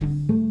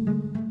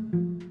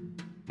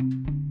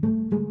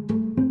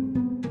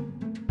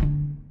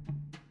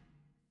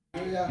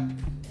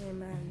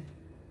Amen.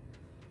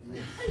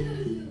 Yes.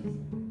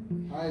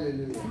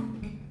 Hallelujah.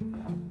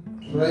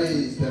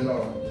 Praise the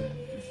Lord.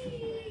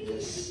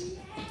 Yes.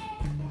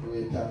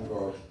 We thank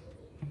God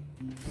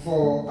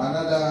for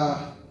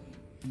another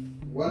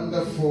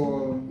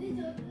wonderful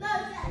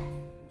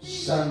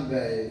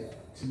Sunday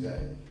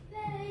today.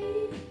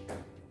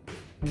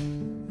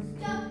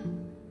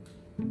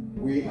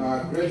 We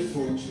are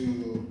grateful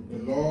to the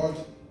Lord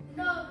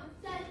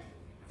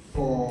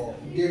for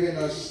giving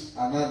us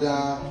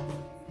another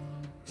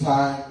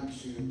time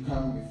to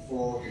come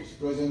before His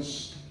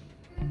presence,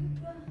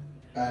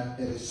 and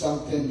it is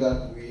something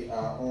that we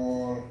are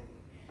all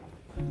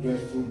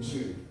grateful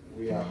to.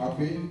 We are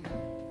happy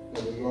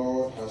that the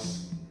Lord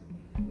has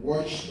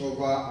watched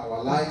over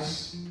our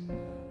lives.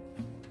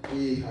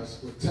 He has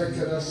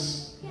protected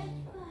us.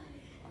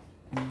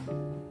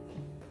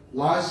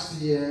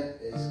 Last year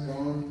is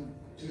gone,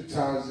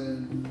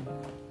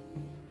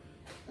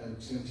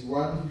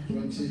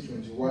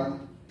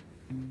 2021.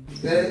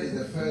 Today is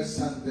the first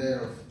Sunday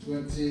of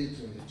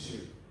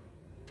 2022.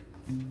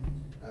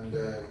 And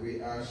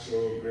we are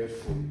so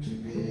grateful to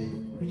be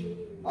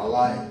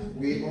alive.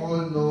 We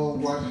all know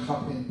what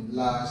happened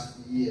last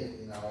year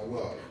in our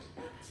world,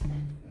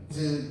 and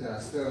things that are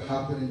still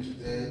happening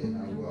today in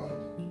our world.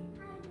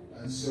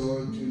 And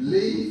so to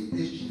live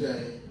each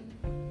day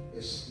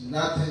is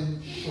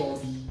nothing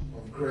short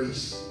of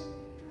grace.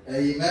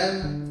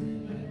 Amen?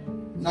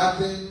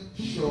 Nothing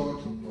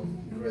short of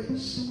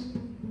grace.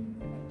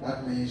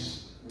 That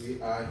means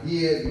we are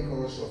here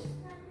because of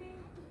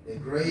the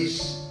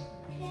grace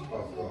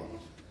of God.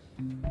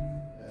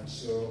 And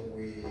so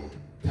we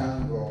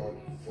thank God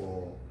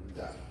for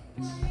that.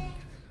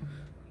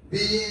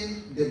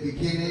 Being the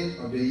beginning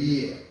of the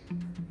year,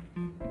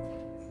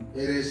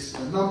 it is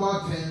a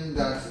normal thing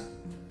that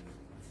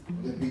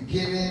the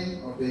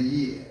beginning of the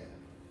year,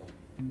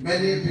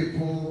 many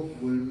people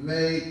will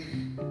make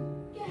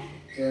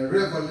a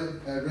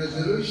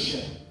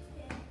resolution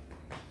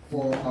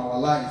for our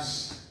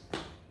lives.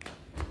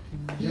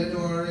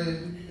 January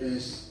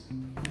is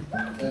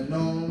a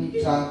known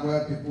time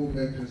where people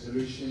make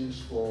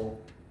resolutions for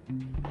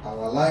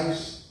our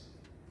lives.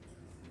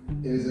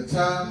 It is a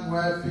time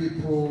where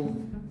people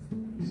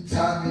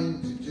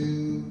determine to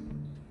do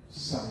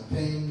some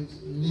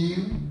things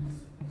new,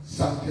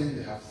 something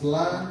they have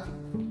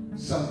planned,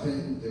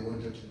 something they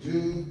wanted to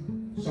do,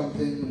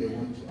 something they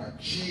want to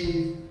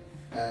achieve,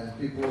 and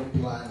people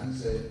plan and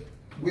say,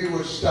 we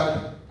will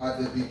start at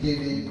the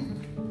beginning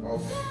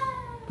of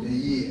the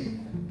year.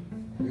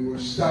 We will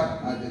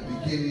start at the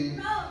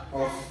beginning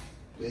of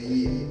the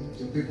year.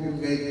 So people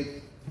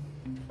make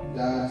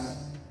that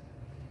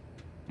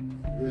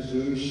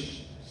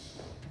resolutions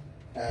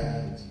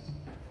and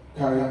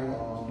carry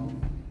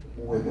on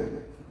with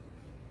it.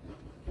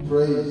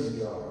 Praise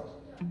God.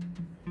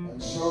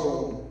 And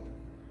so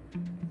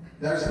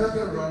there's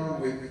nothing wrong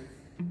with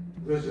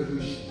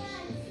resolutions.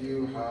 If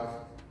you have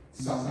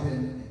something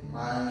in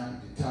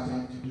mind,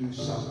 determined to do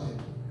something,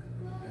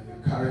 and you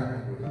carry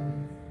on with it,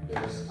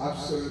 there is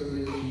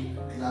absolutely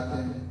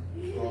nothing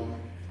wrong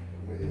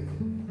with it.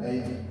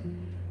 Amen.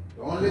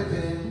 The only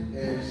thing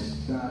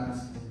is that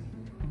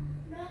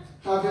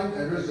having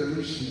a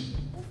resolution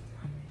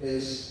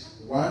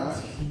is one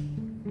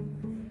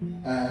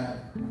thing, and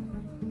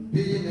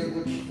being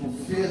able to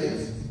fulfill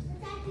it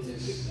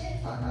is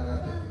another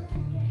thing.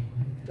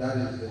 That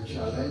is the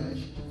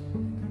challenge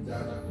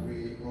that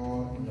we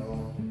all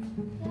know.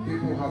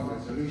 People have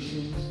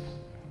resolutions,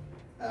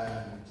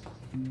 and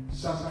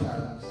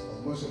sometimes,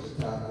 or most of the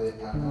time, they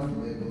are not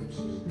able to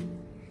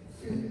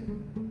fulfill it.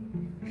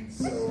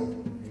 So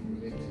we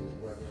need to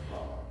work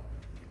hard.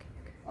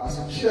 As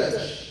a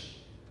church,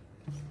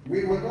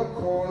 we will not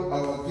call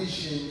our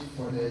vision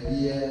for the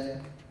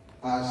year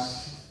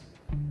as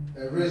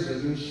a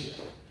resolution.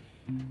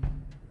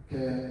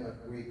 Okay, but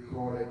we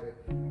call it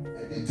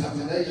a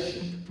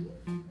determination.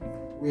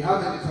 We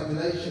have a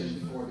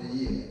determination for the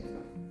year.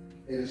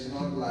 It is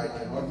not like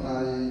an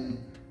ordinary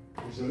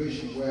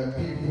resolution where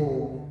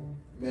people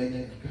make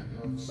it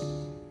cannot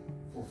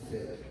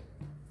fulfill it.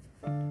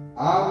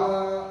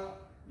 Our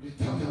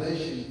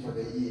determination for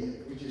the year,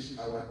 which is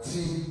our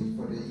theme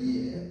for the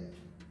year,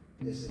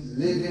 is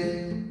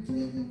living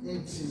in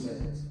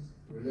intimate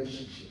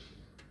relationship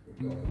with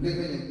God,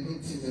 living in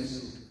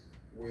intimacy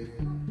with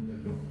the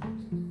Lord.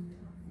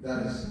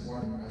 That is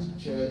what, as a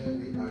church,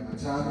 we are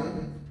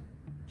determined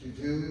to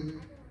do.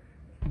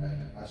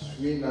 And as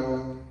we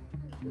know,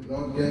 the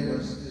Lord gave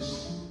us this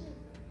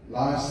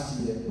last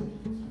year.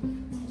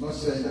 I'm not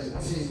saying as a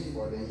theme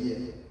for the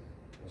year,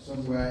 but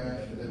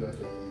somewhere in the middle of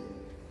the year.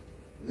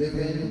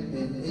 Living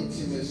in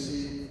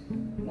intimacy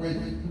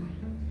with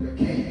the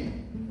King.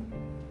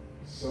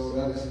 So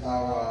that is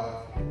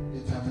our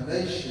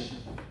determination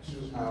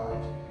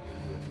throughout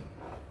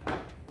the year.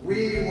 We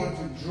want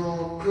to draw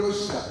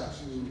closer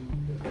to the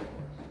Lord.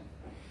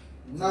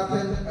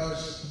 Nothing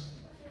else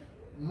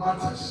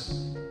matters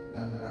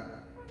than that.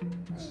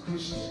 As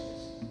Christians,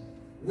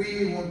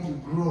 we want to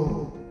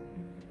grow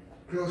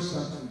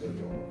closer to the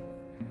Lord.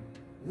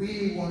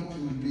 We want to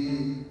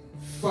be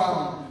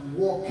found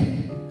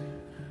walking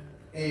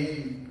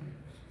in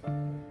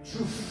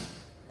truth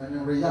and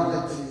in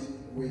reality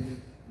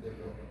with the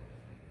Lord.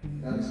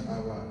 That is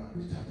our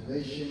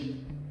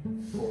determination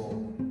for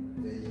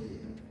the year.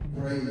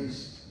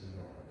 Praise the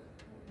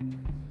Lord.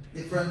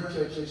 Different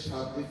churches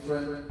have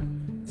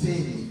different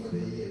themes for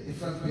the year.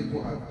 Different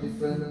people have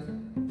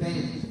different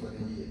things for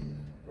the year.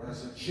 But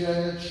as a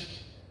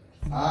church,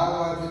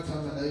 our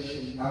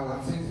determination,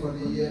 our thing for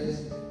the year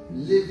is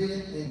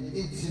living in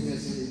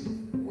intimacy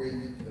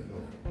with the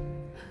Lord,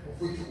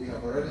 of which we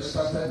have already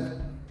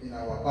started in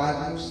our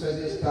Bible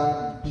study start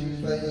on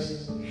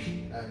Tuesdays,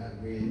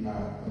 and we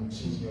are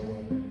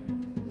continuing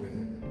with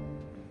it.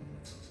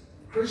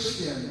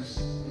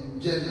 Christians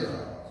in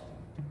general,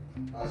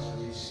 as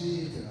we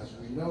see it and as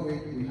we know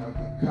it, we have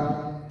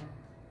become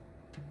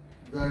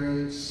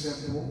very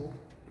simple,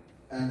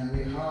 and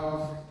we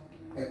have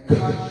a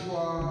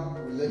casual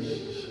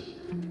relationship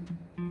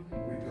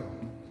with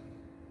God.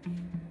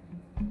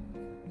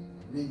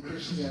 I mean,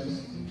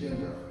 Christians in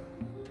general,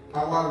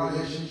 our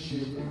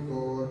relationship with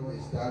God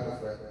is that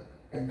of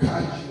a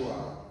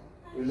casual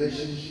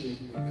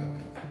relationship with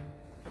God.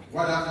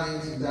 What that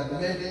means is that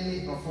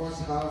many of us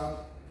have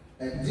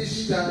a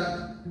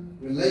distant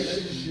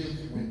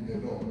relationship with the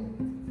Lord.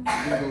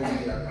 Even though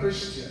we are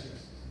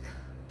Christians,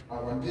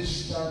 our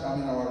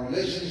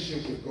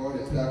relationship with God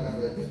is that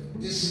of a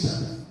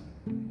distance.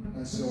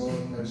 And so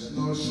there's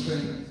no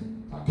string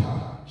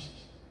attached.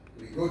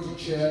 We go to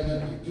church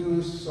and we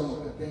do some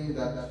of the things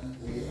that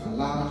we are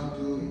allowed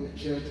to do in the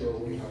church or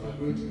we have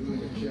agreed to do in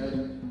the church,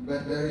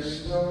 but there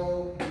is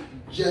no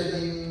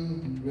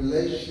genuine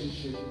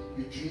relationship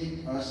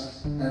between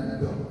us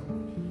and God.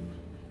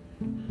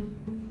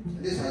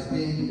 This has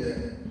been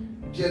the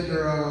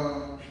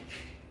general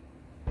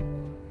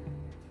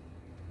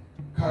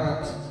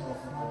character of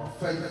our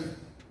faith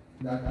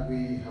that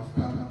we have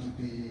come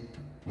to be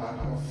part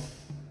of.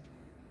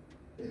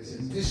 It is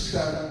a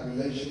distant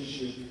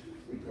relationship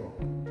with God.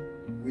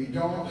 We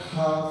don't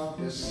have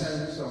the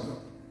sense of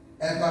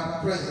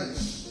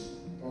ever-presence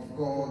of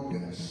God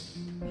with us.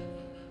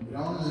 We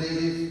don't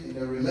live in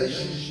a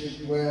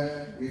relationship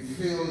where we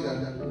feel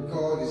that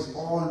God is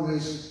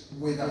always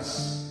with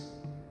us.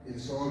 It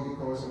is all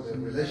because of the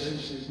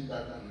relationship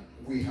that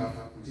we have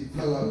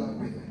developed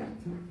with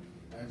Him.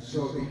 And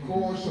so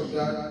because of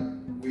that,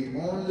 we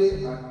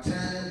only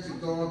attend to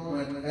God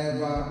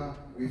whenever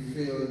we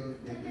feel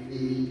the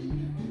need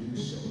to do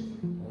so.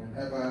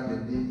 Whenever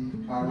the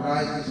need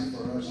arises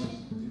for us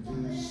to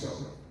do so.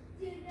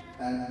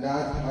 And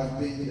that has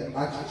been the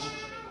attitude.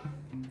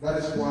 That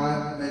is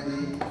why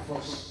many of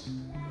us,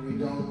 we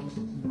don't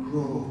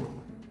grow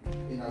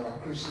in our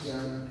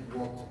Christian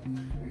walk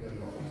with the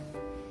Lord.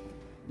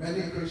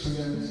 Many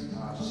Christians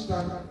are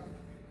stuck.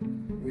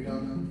 We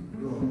don't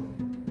grow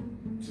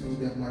to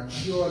the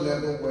mature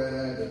level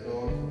where the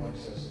Lord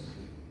wants us to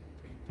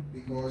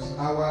be. Because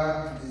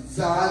our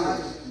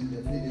desires in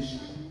the ministry,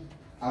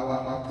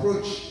 our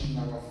approach in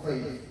our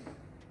faith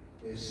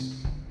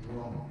is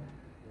wrong.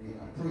 We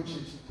approach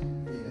it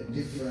in a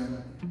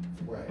different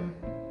way.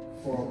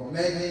 For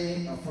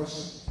many of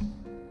us,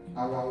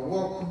 our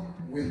walk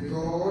with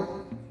God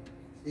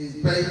is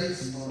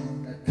based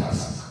on a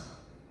task,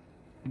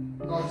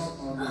 not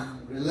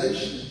on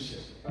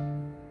relationship.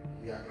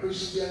 We are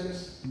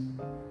Christians.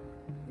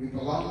 We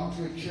belong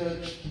to a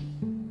church.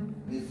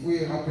 If we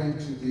happen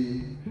to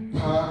be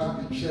part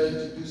of the church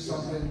to do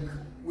something,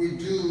 we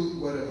do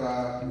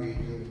whatever we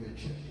do in the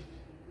church.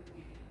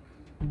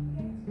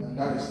 And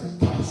that is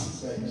the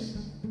task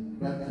base.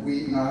 But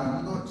we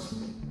are not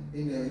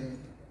in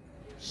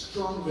a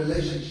strong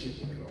relationship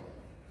with the Lord.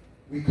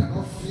 We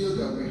cannot feel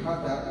that we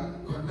have that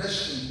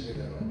connection with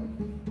the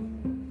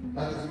Lord.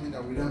 That doesn't mean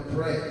that we don't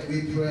pray.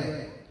 We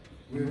pray.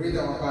 We read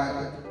our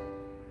Bible.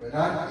 But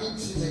that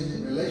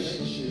intimate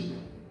relationship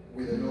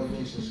with the Lord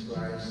Jesus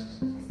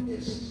Christ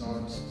is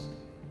not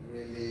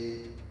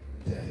really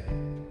there.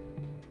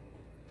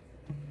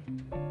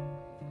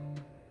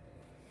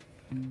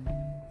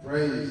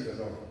 Praise the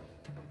Lord.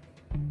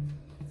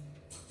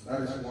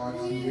 That is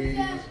what we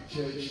as a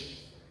church,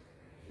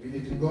 we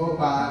need to go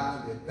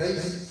back to the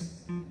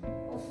basics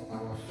of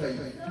our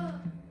faith,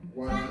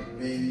 what it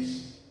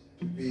means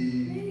to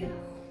be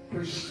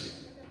Christian,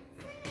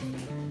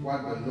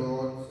 what the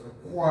Lord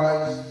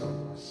requires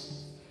of us.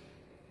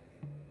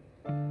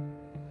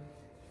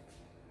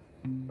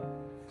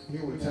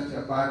 You will turn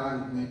your Bible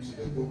with me to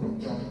the book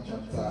of John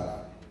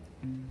chapter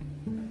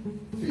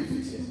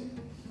 15.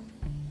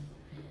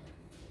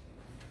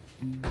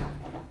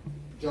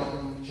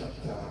 John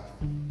chapter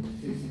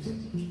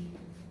 15.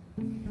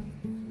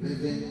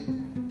 Living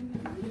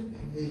in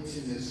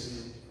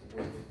intimacy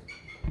with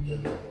the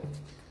Lord.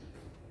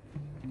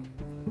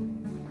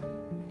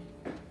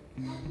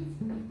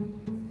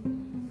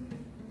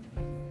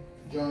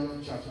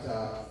 John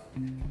chapter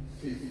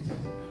 15.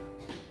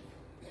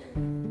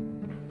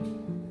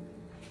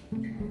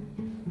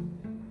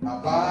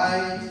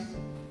 Abide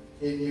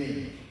in me,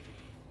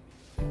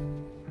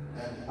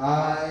 and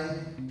I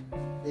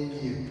in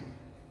you.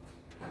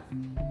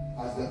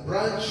 As the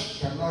branch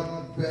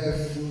cannot bear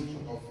fruit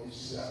of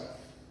itself,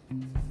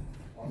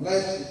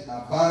 unless it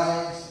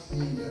abides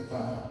in the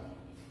vine.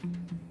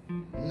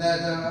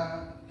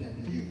 Neither can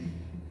you,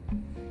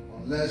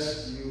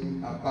 unless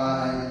you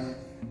abide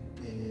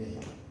in me.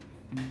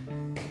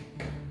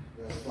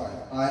 Verse 5.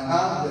 I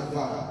am the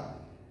vine,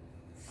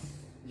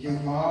 you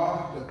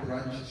are the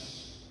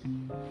branches.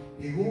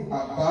 He who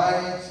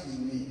abides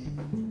in me,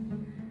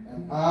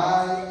 and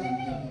I in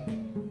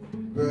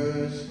him,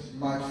 bears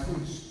much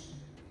fruit.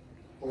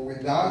 For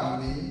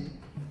without me,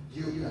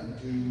 you can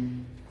do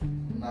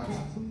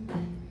nothing.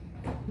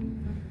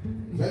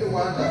 If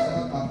anyone does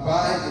not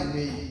abide in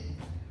me,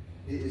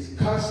 he is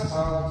cast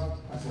out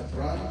as a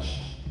branch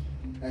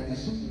and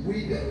is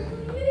withered.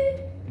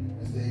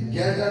 And they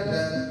gather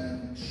them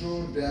and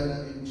throw them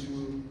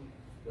into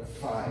the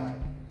fire.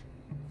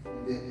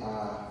 They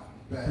are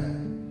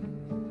burned.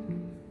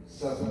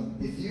 So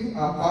if you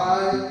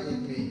abide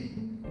in me,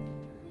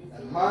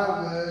 and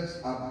my words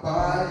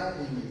abide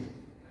in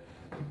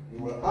you, you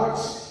will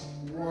ask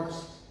what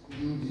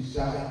you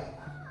desire,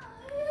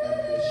 and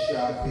it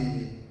shall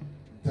be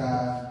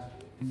done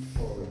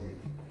for you.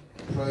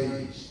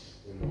 Praise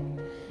the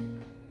Lord.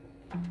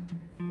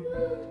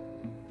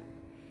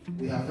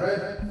 We have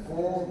read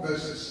 4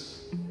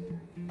 verses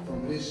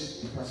from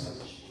this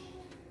passage.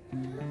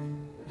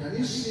 Can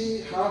you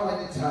see how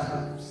many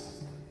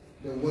times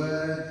the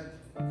word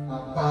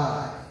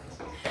abide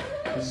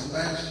is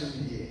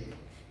mentioned here?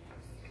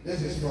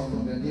 This is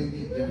from the New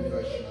King James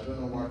Version. I don't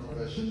know what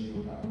version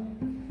you have.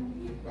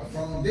 But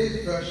from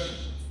this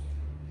version,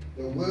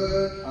 the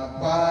word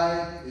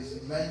abide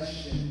is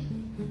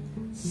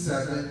mentioned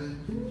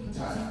 7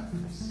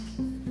 times.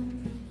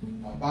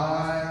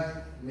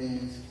 Abide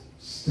means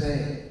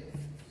stay,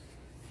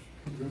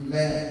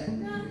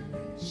 remain,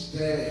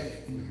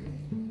 stay,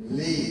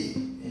 live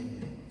in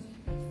me.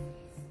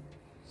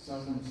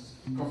 Some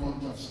common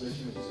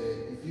translation would say,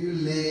 if you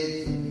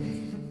live in me.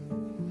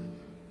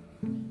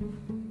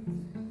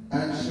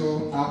 And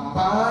so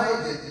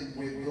abiding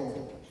with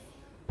God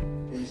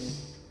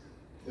is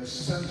the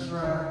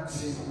central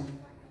theme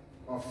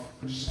of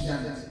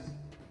Christianity.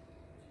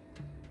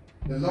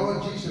 The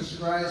Lord Jesus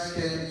Christ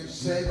came to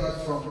save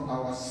us from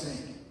our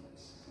sins.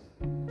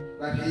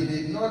 But he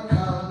did not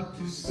come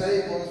to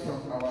save us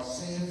from our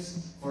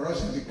sins for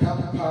us to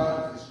become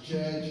part of his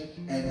church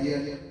and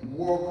yet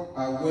walk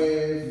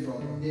away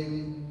from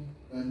him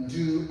and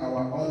do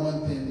our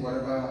own thing,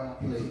 whatever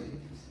please.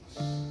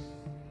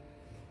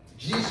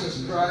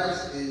 Jesus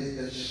Christ is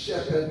the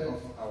shepherd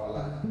of our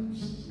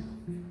lives.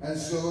 And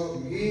so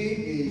he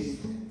is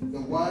the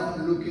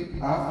one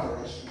looking after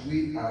us.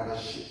 We are the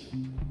sheep.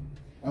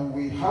 And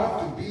we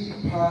have to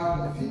be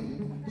part of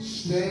him,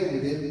 stay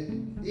with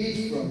him,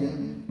 eat from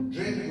him,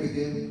 drink with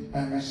him,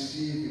 and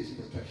receive his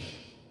protection.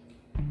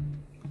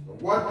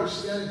 But what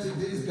Christianity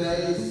these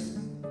days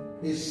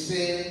is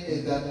saying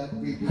is that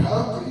we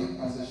come to him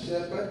as a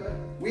shepherd,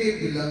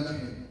 we belong to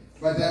him.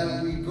 But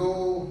then we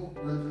go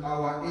with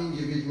our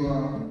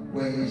individual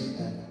ways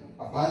and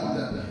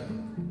abandon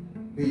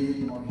him,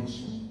 being on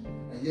his own.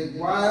 And yet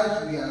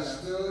while we are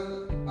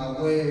still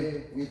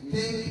away, we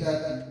think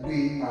that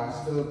we are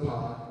still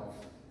part of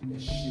the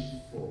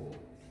sheepfold.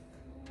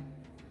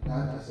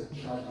 That is a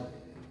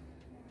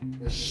tragedy.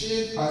 The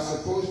sheep are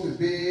supposed to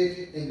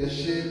be in the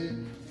sheep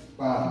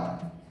barn.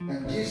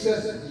 And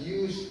Jesus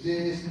used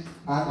this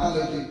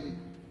analogy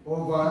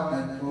over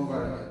and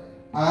over again.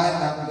 I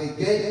am the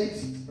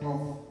gate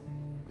of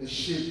the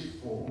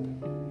sheepfold.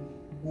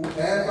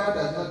 Whoever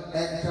does not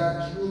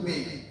enter through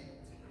me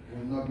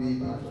will not be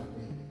part of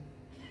me.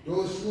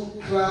 Those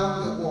who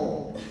climb the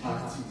wall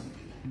are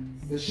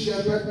thieves. The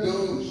shepherd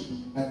goes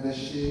and the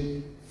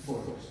sheep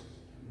follows.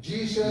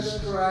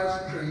 Jesus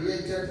Christ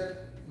created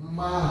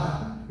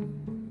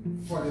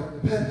man for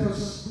the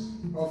purpose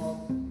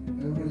of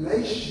a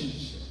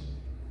relationship,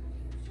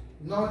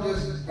 not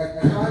just a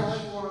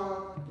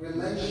casual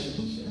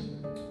relationship.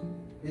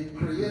 He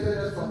created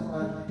us from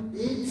an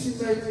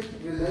intimate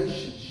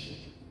relationship.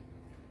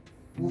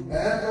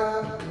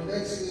 Whoever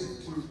makes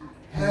it to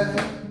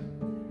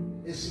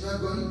heaven is not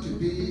going to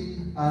be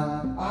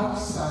an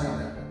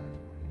outsider.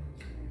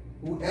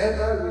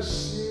 Whoever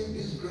receives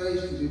this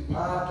grace to be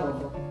part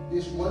of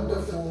this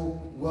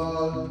wonderful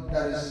world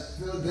that is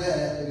still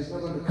there, it is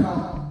not going to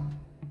come.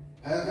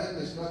 Heaven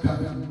is not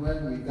coming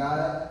when we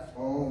die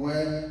or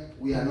when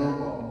we are no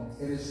more.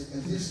 It is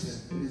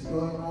existing. It is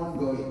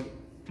ongoing.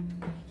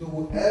 So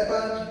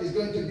whoever is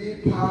going to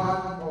be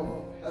part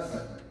of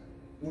heaven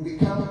will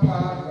become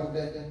part of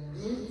that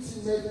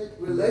intimate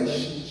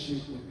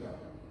relationship with God.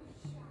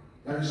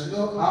 There is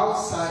no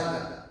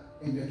outsider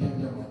in the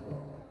kingdom of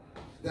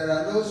God. There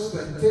are no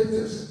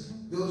spectators,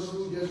 those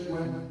who just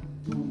went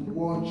to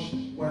watch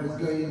what is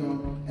going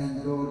on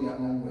and go their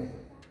own way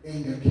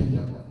in the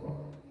kingdom of God.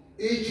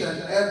 Each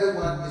and every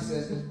one is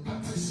a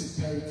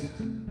participator.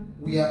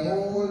 We are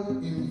all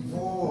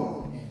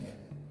involved in it.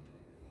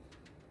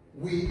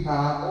 We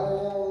are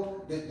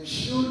all the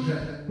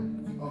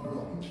children of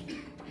God.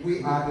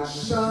 We are the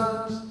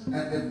sons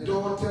and the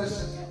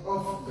daughters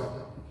of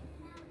God.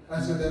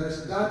 And so there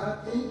is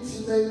that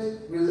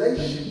intimate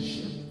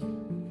relationship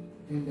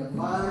in the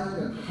mind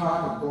and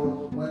heart of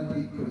God when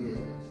we create.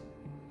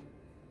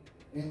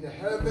 In the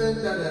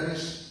heaven that there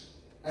is,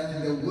 and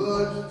in the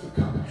world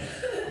to come,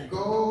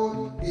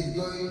 God is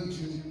going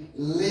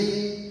to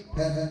live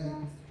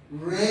and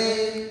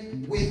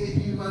reign with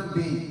human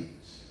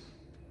beings.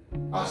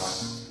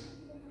 Us,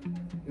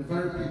 the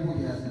very people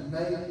he has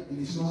made in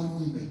his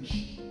own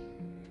image.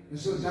 And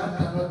so that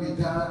cannot be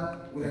done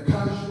with a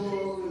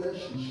casual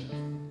relationship.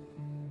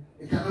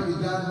 It cannot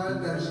be done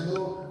when there is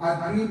no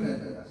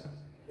agreement with us.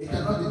 It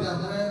cannot be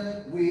done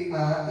when we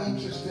are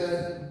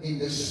interested in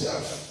the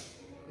self.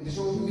 It is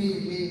only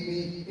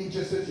me,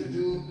 interested to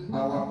do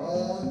our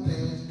own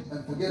things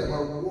and forget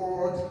about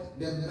what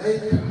the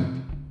Maker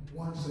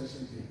wants us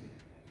to do.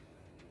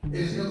 It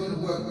is not going to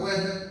work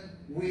when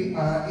we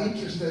are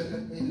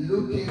interested in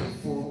looking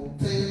for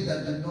things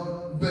that do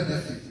not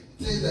benefit,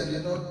 things that do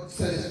not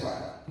satisfy.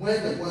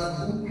 When the one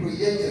who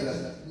created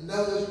us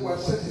knows what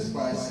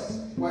satisfies us,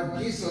 what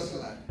gives us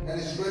life,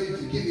 and is ready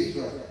to give it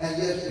to us,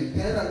 and yet we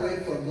turn away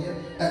from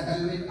him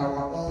and doing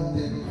our own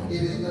thing,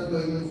 it is not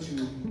going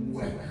to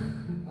work.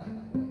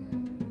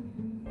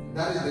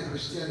 That is the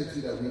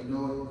Christianity that we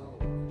know.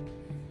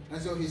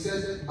 And so he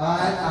says,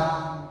 I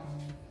am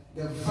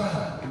the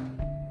vine,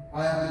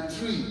 I am the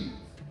tree,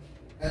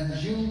 and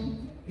you,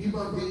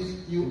 human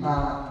beings, you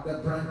are the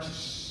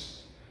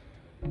branches.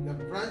 The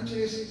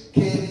branches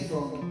came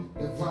from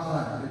the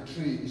vine, the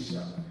tree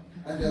itself.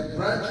 And the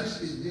branches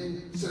is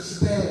being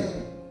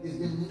sustained, is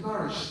being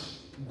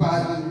nourished by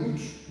the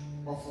root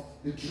of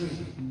the tree.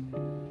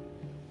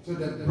 So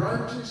the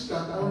branches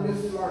can only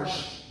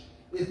flourish.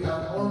 It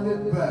can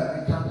only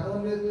bear, it can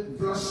only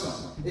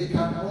blossom, it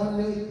can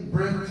only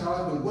bring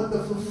out the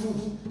wonderful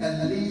fruit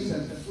and leaves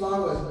and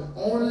flowers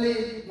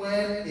only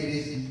when it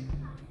is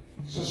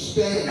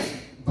sustained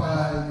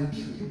by the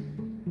tree.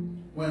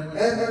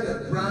 Whenever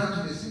the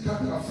branch is cut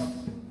off,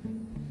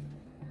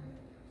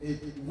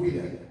 it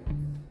withers,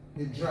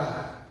 it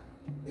dries,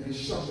 it is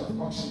short of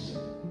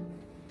oxygen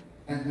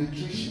and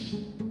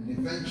nutrition, and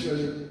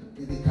eventually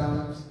it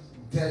becomes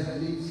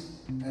dead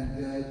leaves and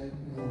dead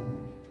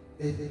wood.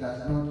 It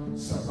does not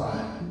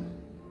survive.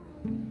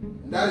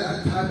 And that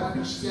is the type of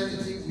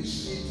Christianity we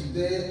see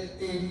today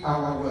in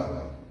our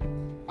world.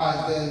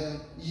 As the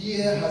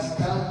year has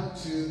come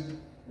to,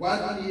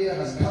 one year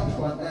has come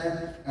to an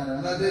end and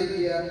another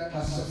year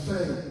has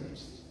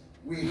surfaced.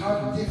 We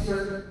have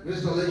different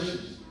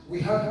resolutions.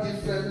 We have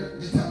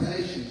different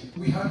determinations.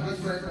 We have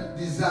different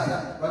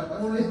desires. But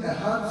only a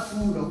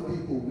handful of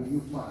people will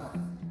you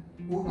find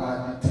who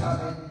are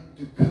determined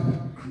to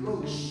come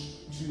close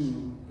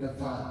to the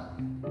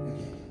vine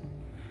again.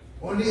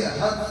 Only a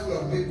handful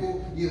of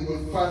people you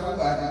will find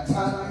who are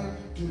determined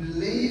to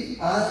live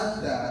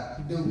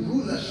under the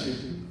rulership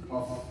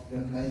of the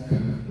Maker,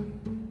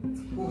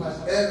 who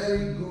has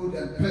every good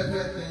and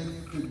perfect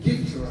thing to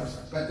give to us,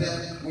 but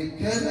then we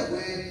turn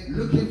away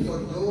looking for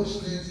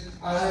those things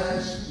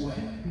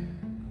elsewhere.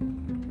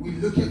 We're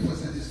looking for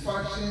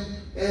satisfaction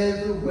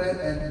everywhere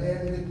and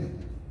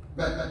everything.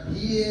 But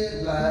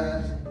here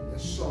lies the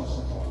source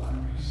of our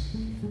lives.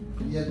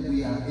 Yet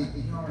we are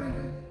ignoring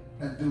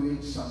it and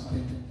doing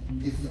something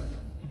different.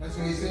 And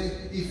so he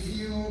said, if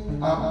you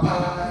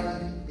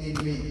abide in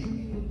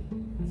me.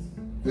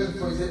 Verse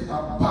 4 he said,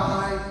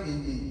 abide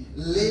in me,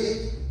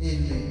 live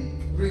in me,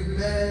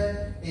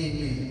 remain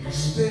in me,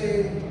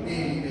 stay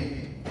in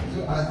me.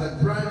 So as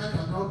the branch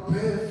cannot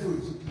bear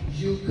fruit,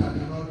 you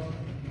cannot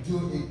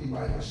do it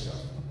by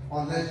yourself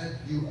unless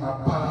you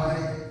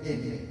abide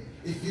in me.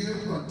 If you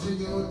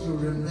continue to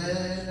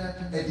remain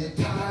a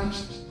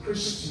detached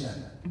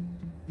Christian,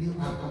 you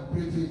are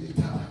completely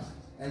detached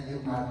and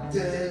you are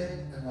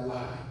dead and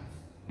alive.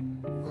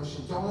 Because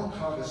you don't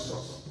have a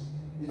source.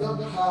 You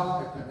don't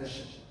have a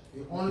connection.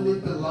 You only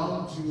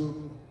belong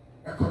to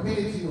a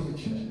community of the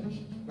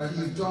church. But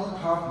you don't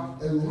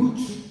have a root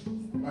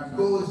that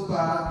goes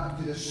back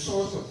to the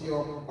source of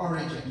your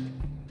origin.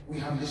 We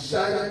have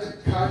decided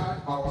to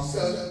cut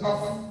ourselves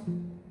off.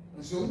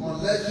 And so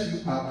unless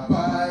you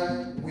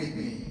abide with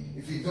me,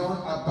 if you don't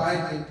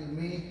abide with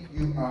me,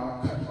 you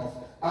are cut off.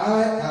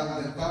 I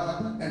am the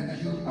vine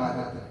and you are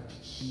the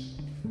branches.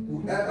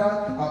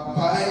 Whoever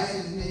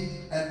abides in me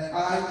and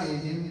I in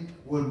him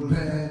will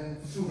bear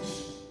fruit.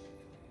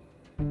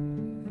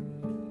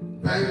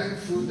 Bearing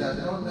fruit does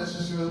not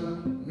necessarily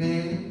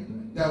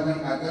mean that we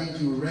are going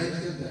to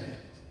raise the dead.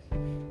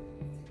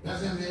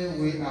 Doesn't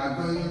mean we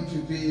are going to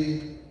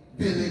be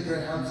Billy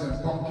Grahams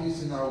and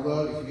Punkies in our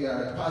world. If we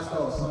are a pastor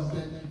or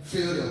something,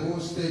 fill the whole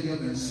stadium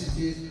and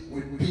cities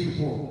with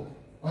people.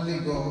 Only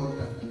God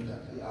can do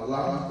that. He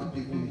allows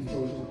the people he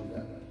chose to do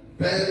that.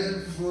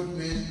 Bearing fruit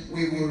means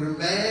we will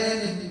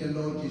remain in the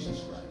Lord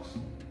Jesus Christ.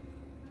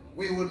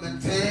 We will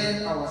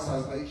maintain our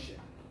salvation.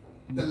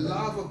 The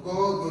love of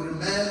God will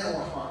remain in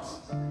our hearts.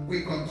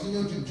 We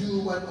continue to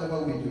do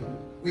whatever we do.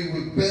 We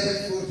will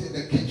bear fruit in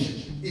the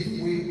kitchen if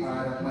we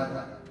are a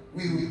mother.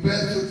 We will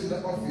bear fruit in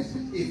the office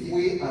if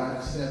we are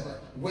a servant.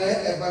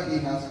 wherever He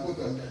has put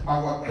us.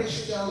 Our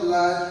Christian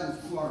life will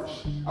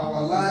flourish.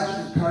 Our lives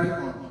will carry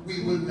on.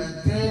 We will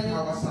maintain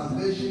our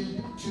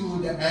salvation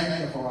to the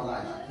end of our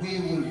life. We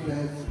will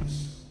bear fruit.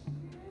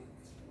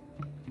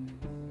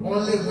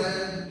 Only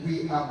when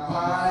we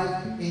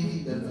abide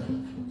in the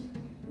Lord,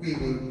 we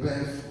will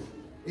bear fruit.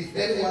 If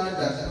anyone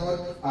does not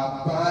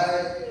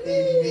abide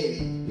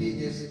in me,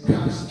 he is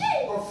cast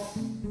off.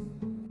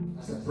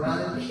 As a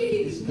branch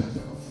is cut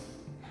off.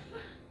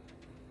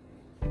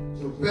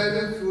 So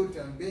bearing fruit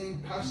and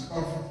being cast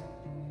off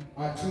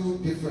are two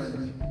different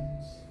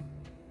things.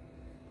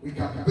 We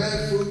can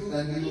bear fruit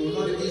and you will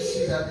not even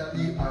see that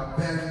we are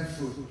bearing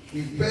fruit.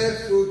 We bear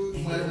fruit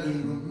when we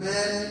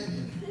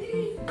remain.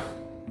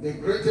 The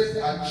greatest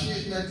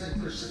achievement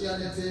in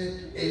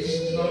Christianity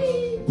is not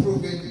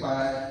proven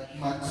by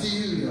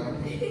material.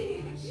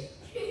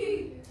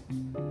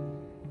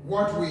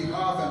 What we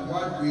have and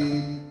what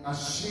we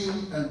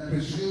assume and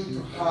presume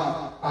to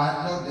have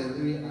are not the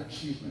real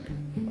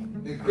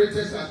achievement. The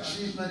greatest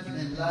achievement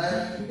in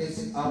life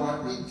is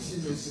our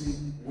intimacy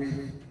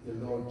with the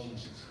Lord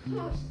Jesus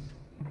Christ.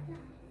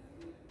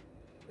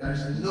 There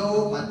is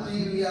no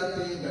material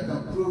thing that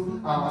can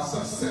prove our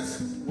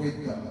success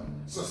with God.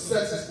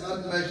 Success is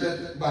not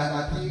measured by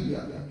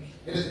material.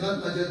 It is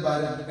not measured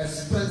by the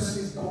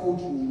expensive coat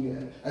we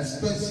wear,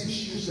 expensive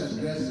shoes and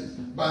dresses,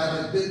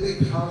 by the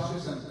big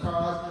houses and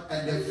cars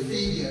and the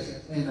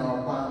figures in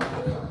our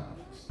bank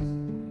accounts.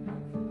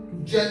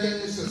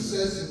 Genuine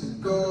success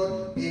in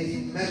God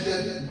is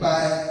measured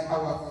by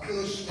our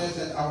closeness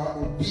and our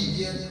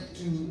obedience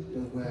to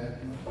the Word.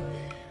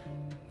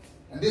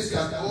 And this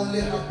can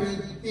only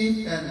happen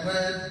if and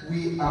when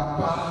we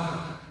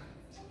abide,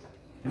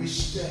 we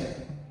stay,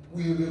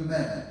 we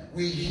remain,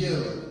 we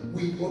yield,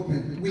 we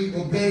open, we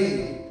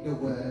obey the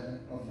Word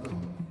of God.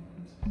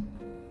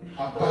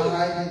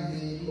 Abide in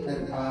me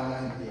and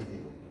I in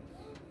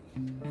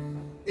you.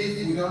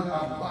 If we don't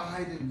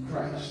abide in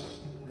Christ,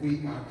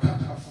 we are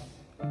cut off.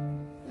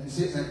 And it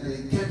says that they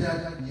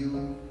gathered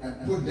you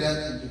and put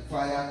them into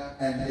fire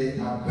and they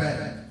are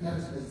burned. That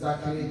is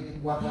exactly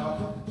what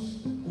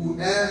happens.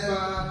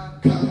 Whoever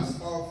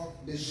comes off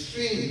the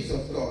streams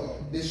of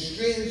God, the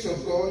streams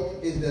of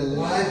God is the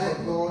life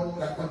of God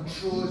that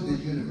controls the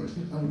universe.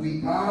 And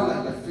we are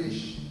like a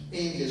fish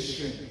in the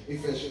stream.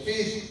 If a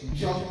fish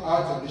jumps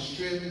out of the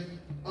stream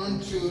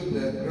onto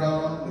the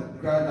ground, the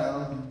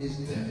ground is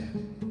dead.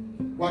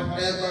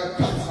 Whatever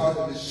comes out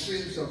of the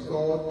streams of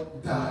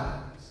God dies.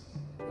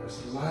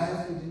 There's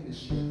life within the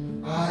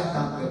stream. I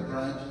am the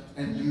branch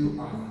and you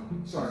are.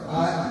 Sorry,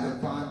 I am the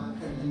vine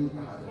and you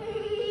are the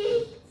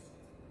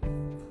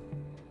branch.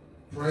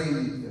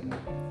 Praise the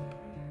Lord.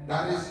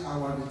 That is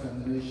our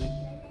determination.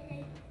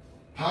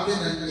 Having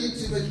an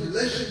intimate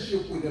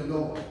relationship with the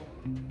Lord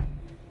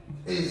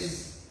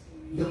is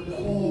the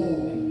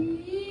core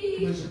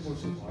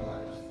principles of our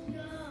lives.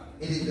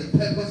 It is the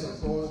purpose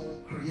of God's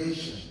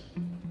creation.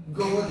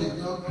 God did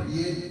not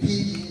create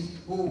beings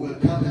who will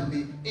come and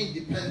be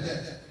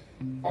independent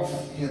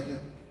of Him.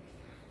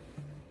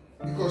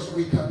 Because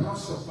we cannot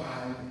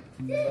survive.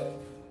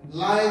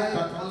 Life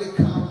can only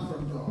come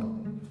from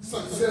God.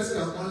 Success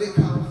can only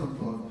come from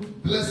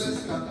God.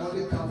 Blessings can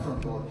only come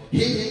from God.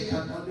 Healing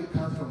can only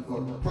come from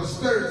God.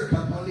 Prosperity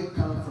can only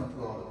come from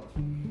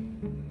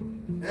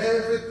God.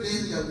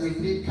 Everything that we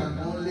need can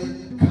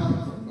only come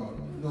from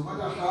God. No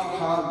matter how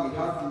hard we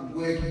have to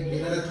work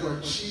in order to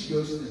achieve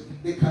those things,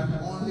 they can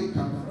only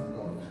come from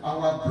God.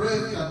 Our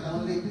breath can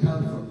only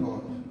come from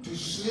God. To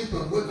sleep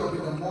and wake up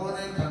in the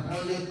morning can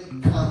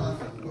only come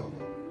from God.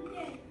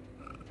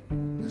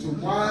 And so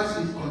whilst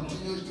He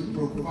continues to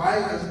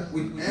provide us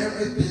with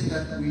everything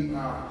that we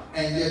are,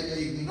 and yet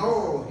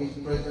ignore His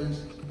presence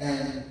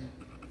and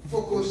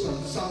focus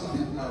on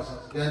something else,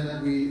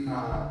 then we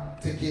are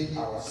taking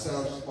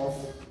ourselves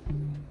off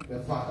the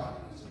Father.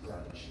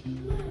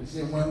 You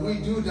see, when we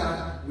do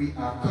that, we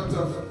are cut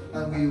off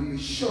and we will be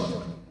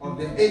short of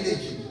the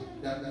energy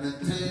that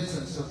maintains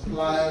and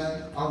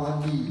supplies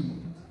our need.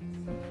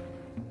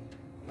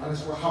 That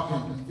is what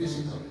happens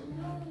physically.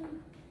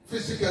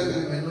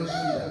 Physically, we may not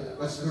see that,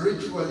 but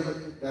spiritually,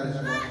 that is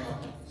what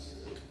happens.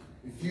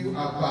 If you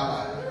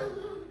abide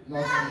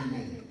not in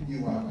me,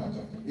 you are cut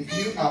off. If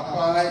you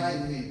abide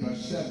in me,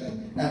 verse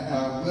 7, and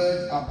my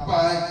words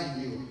abide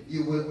in you,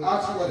 you will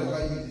ask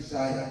whatever you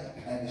desire,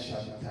 and it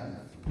shall be done.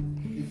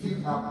 If you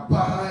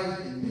abide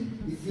in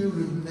me, if you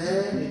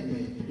remain in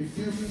me, if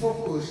you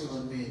focus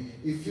on me,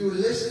 if you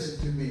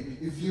listen to me,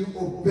 if you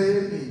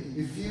obey me,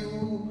 if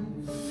you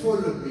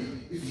follow me,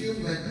 if you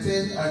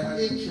maintain an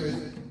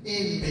interest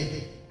in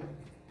me,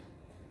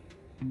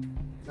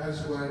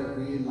 that's where the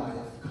real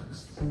life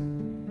comes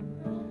from.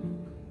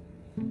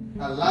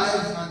 A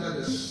life under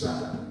the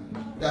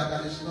sun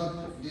that is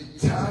not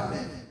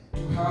determined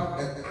to have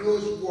a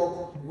close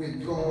walk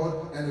with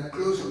God and a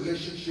close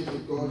relationship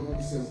with God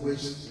is a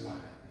waste life.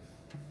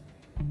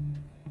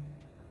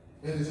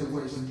 It is a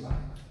waste of life.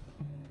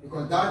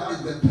 Because that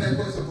is the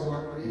purpose of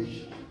our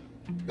creation.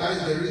 That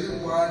is the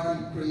reason why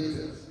He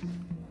created us.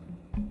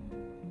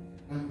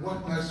 And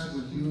what else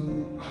would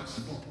you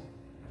ask for?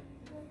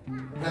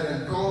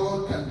 that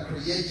God can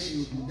create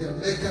you, the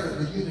maker of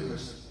the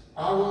universe.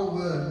 Our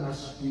world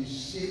as we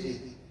see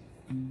it,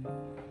 and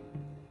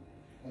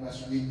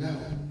as we know,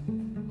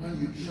 when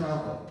you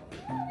travel,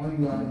 when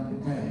you are in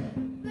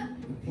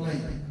the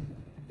plane,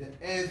 the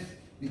earth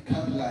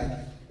becomes like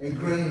a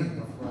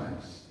grain of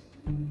rice,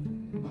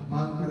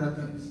 among other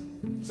things.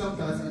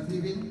 Sometimes it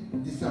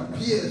even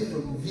disappears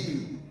from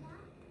view.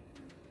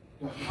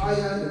 The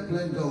higher the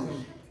plane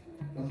goes,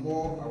 the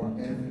more our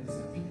earth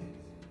disappears.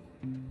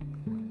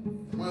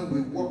 When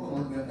we walk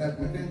on the earth,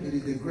 we think it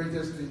is the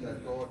greatest thing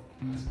that God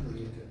has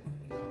created.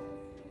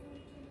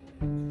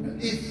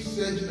 And if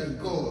such a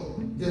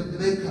God, the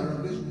maker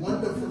of this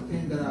wonderful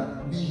thing that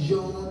are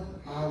beyond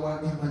our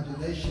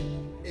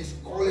imagination, is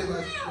calling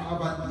us to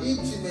have an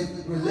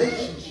intimate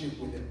relationship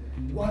with Him,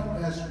 what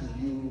else will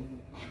you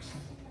ask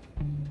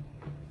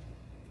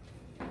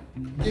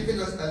for? Giving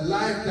us a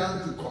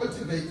lifetime to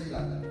cultivate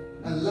that,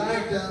 a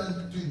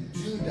lifetime to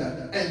do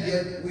that, and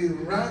yet we're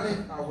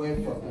running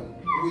away from Him.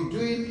 We're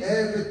doing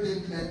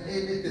everything and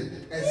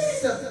anything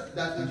except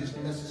that which is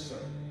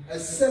necessary,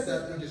 except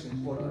that which is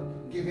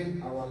important,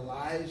 giving our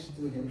lives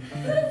to Him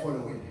and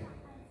following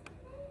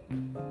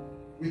Him.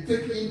 We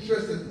take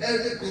interest in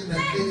everything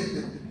and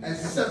anything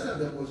except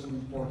the most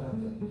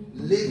important thing,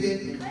 living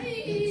in an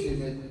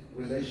intimate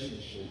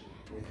relationship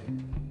with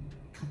Him.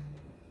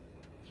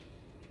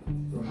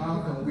 So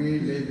how can we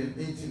live in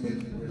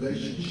intimate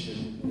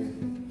relationship with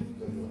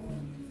the Lord?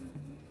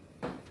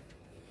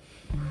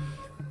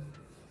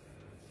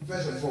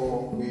 First of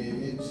all, we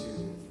need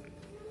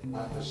to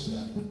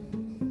understand.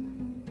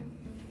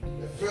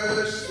 The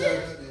first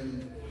step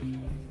in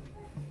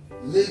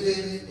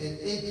living in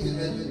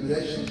intimate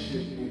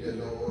relationship with the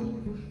Lord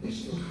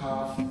is to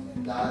have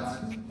that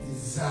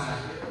desire.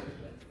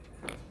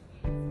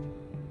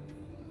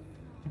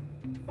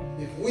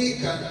 If we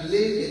can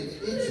live in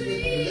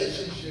intimate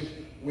relationship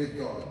with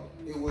God,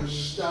 it will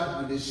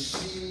start with a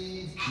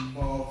seed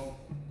of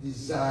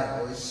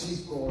desire, or a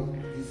seed called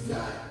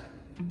desire.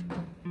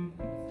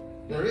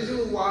 The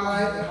reason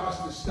why it has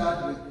to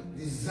start with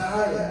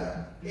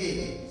desire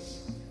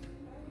is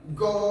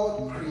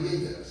God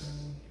created us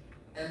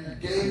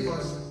and gave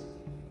us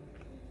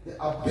the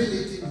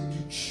ability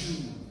to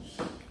choose.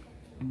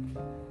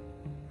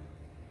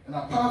 And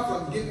apart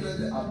from giving us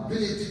the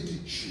ability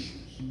to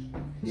choose,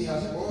 He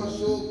has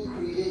also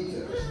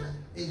created us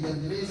in the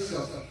midst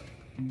of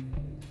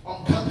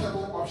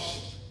uncountable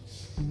options.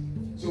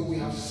 So we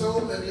have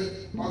so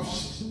many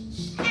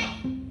options,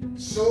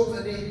 so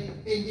many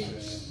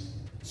interests,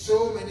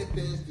 so many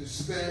things to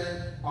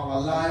spend our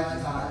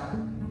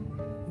lifetime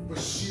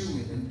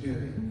pursuing and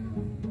doing.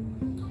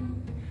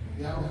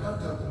 They are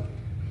uncountable.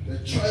 The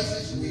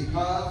choices we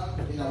have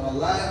in our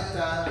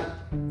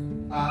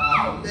lifetime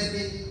are as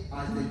many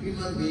as the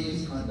human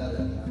beings under the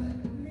planet.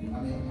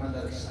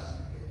 Under the sun.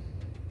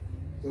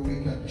 So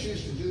we can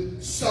choose to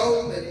do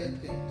so many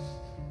things.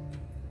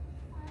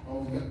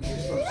 Or we can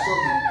choose from so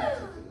many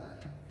things in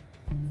life.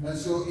 And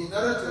so in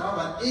order to have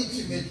an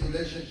intimate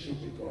relationship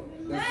with God,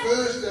 the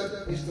first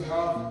step is to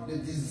have the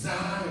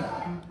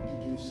desire to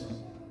do so.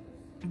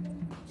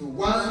 So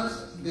once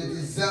the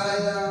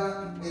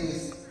desire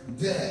is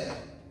there,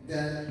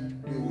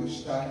 then we will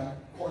start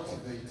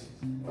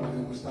cultivating, or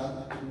we will start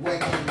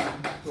working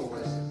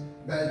towards it.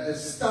 But the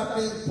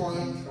starting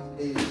point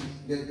is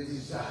the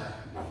desire.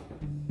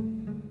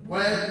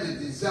 When the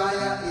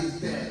desire is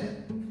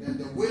there, then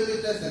the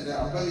willingness and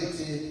the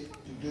ability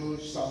to do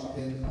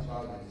something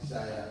about the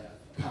desire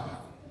comes.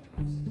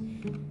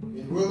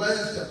 In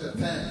Romans chapter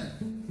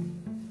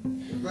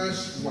 10,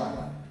 verse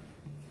 1,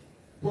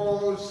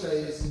 Paul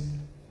says,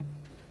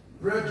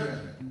 "Brethren,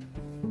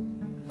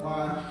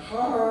 my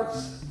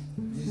heart's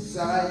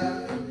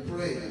desire and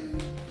prayer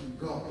to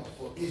God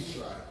for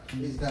Israel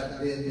is that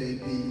they may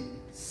be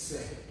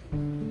saved."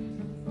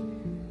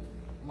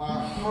 My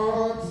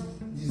heart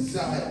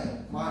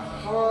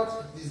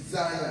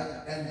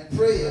desire and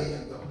prayer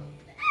to God.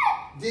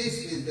 This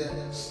is the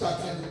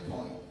starting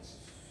point.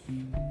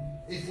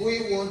 If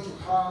we want to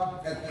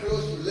have a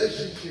close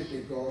relationship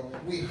with God,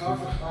 we have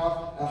to have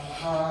a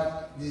hard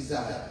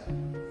desire.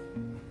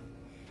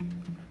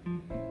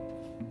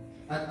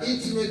 An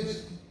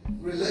intimate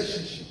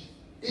relationship,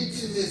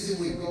 intimacy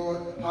with God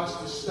has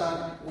to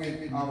start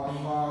with our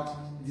heart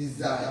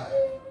desire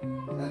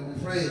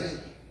and prayer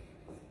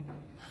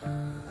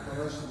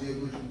for us to be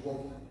able to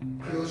walk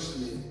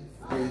closely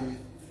with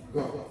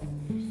God.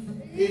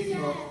 If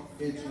not,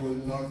 it will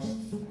not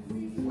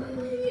work.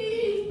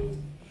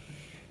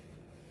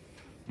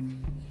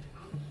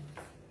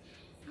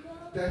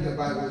 Turn your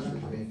Bibles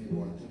with me if you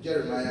want to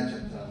Jeremiah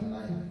chapter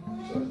 9,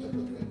 chapter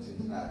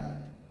 29.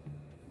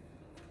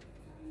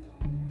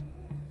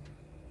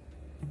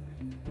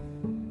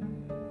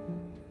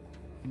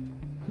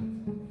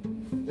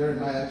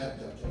 Jeremiah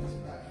chapter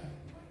 29,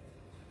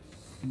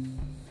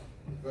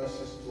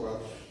 verses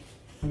 12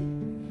 and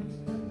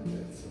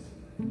 13.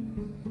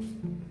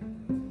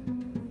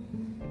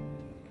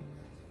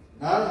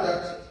 Now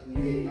that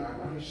we are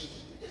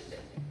Christians,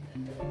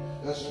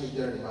 let's read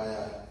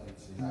Jeremiah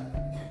 29.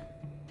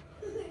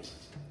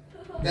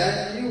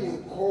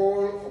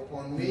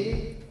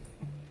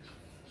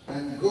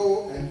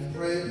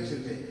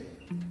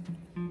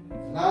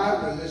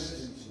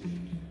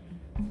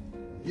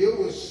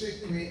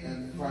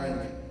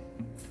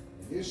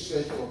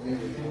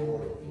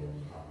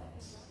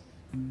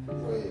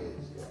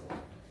 Praise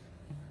God.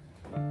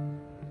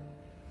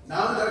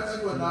 Now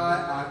that you and I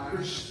are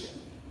Christian,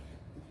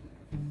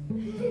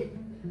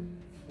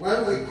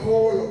 when we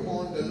call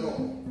upon the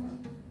Lord,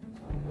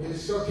 it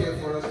is okay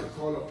for us to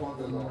call upon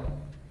the Lord.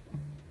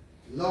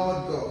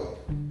 Lord God,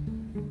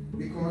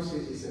 because He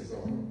is a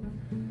God.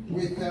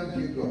 We thank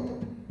you,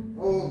 God.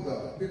 Oh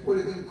God, people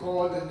even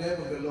call the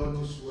name of the Lord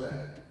to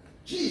swear.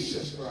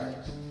 Jesus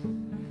Christ.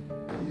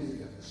 Use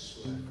it as a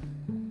swear,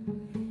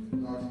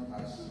 not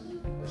as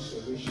a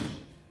solution.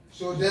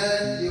 So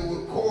then you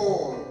will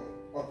call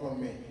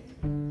upon me.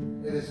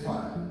 It is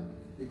fine,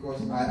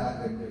 because I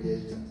am the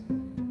Creator.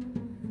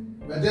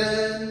 But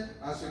then,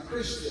 as a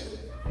Christian,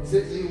 he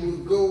said you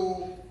will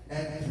go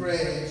and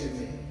pray to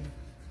me.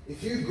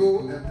 If you go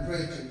and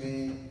pray to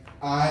me,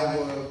 I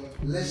will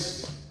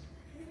listen.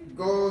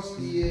 God's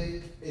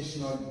ear is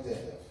not deaf.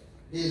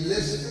 He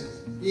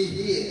listens. He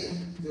hears.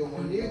 So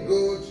when you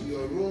go to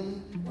your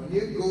room, when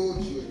you go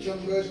to your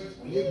chambers,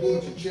 when you go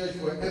to church,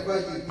 wherever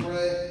you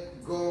pray,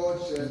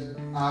 God says,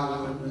 I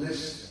will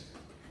listen.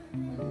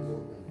 And you go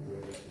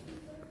and pray.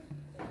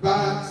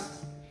 But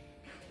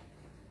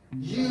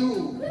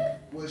you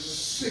will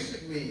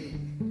seek me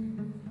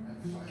and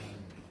find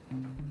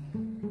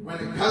me. When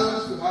it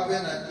comes to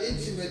having an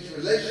intimate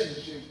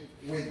relationship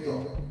with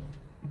God,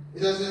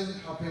 it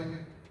doesn't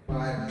happen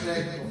by a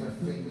click of a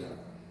finger.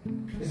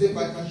 He said,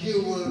 but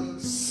you will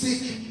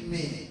seek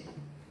me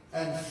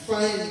and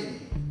find me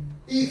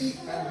if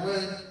and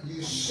when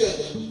you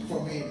search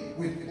for me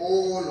with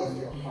all of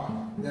your heart,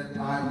 then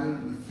I will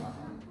be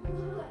found.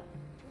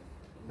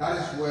 That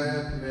is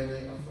where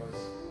many of us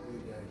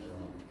get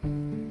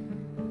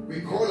wrong.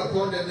 We call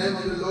upon the name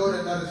of the Lord,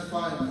 and that is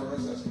fine for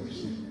us as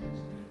Christians.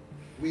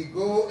 We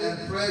go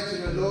and pray to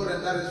the Lord,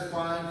 and that is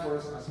fine for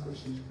us as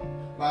Christians.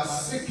 By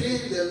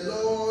seeking the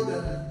Lord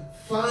and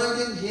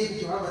finding Him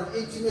to have an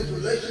intimate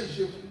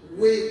relationship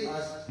with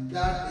us,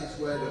 that is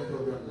where the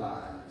problem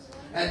lies.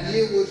 And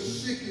He will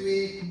seek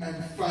me and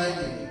find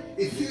me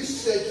if you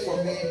search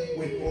for me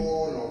with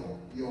all of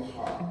your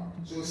heart.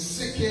 So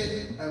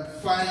seeking and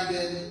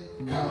finding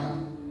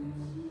come.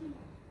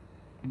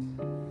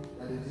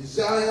 And the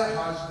desire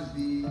has to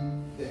be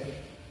there.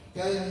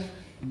 Turn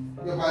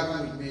your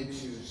Bible with me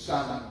to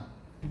Psalm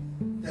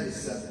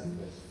 37,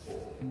 verse 4.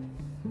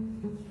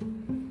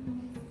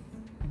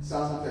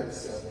 Psalm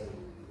 37,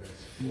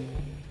 verse 4.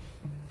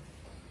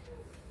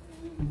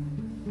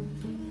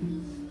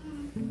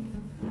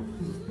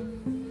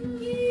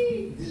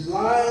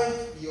 Delight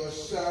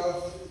yourself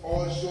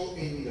also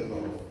in the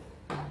Lord,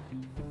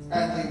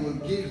 and He will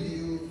give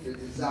you the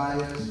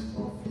desires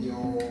of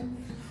your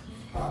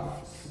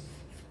heart.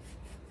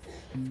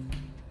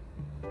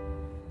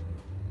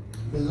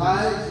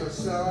 Delight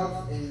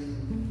yourself in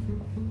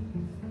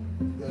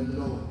the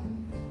Lord,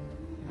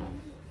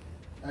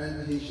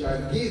 and He shall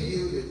give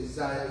you the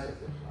desires of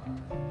your heart.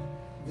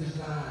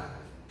 Delight.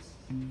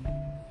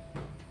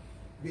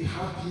 Be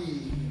happy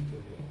in the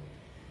Lord.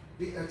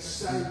 Be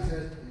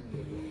excited in the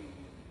Lord.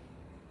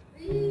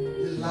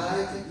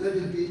 Delight, let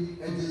it be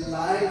a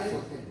delight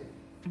for Him.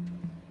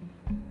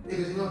 It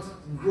is not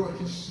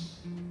grudges.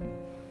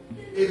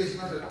 It is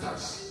not a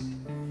task.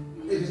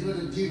 It is not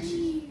a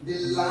duty.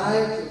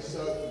 Delight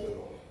yourself in the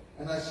Lord.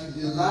 And as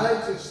you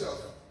delight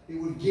yourself, He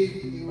will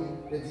give you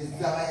the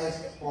desires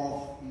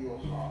of your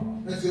heart.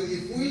 And so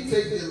if we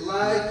take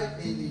delight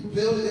in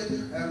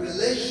building a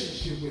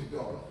relationship with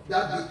God,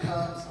 that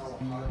becomes our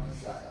heart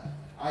desire.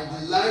 I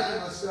delight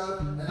in myself,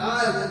 and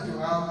I want to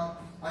have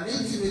an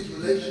intimate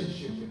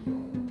relationship with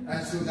God.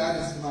 And so that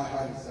is my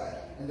heart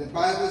desire. And the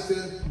Bible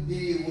says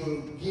He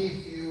will give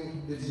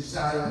you the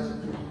desires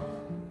of your heart.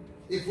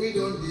 If we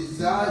don't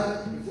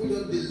desire, if we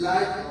don't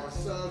delight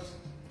ourselves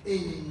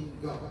in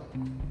God,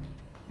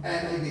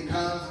 and it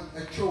becomes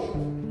a chore,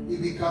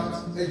 it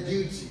becomes a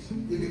duty,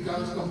 it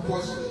becomes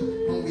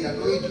compulsory. When we are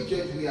going to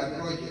church, we are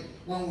grudging.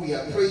 When we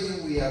are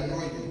praying, we are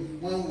grudging.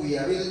 When we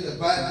are reading the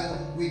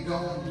Bible, we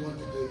don't want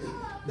to do it.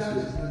 That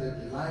is not a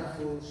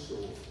delightful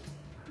soul.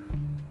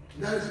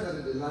 That is not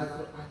a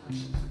delightful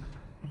attitude.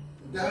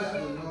 That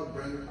will not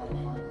bring our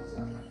heart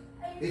desire.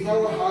 If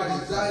our heart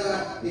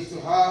desire is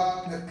to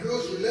have a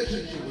close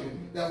relationship with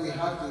Him, then we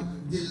have to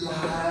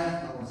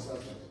delight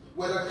ourselves.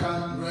 Whether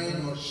come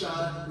rain or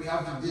shine, we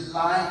have to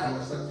delight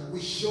ourselves.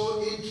 We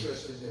show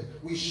interest in Him.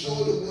 We show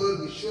the world,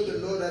 we show the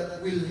Lord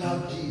that we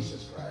love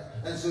Jesus Christ.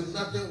 And so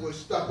nothing will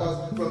stop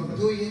us from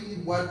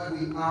doing what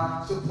we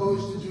are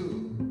supposed to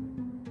do.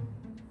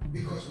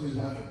 Because we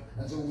love Him.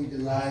 And so we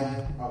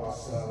delight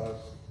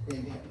ourselves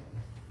in Him.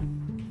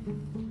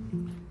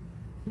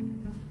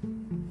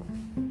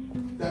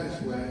 That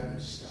is where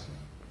we start.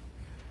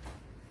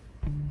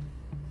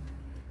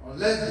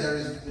 Unless there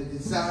is the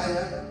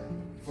desire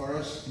for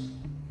us,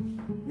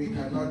 we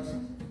cannot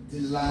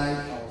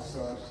delight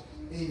ourselves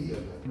in the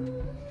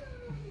Lord.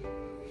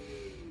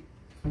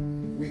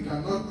 We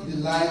cannot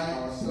delight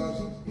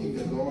ourselves in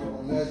the Lord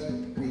unless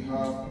we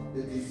have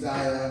the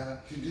desire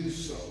to do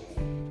so.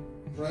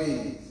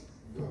 Praise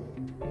God.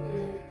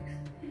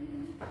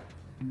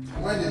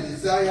 When the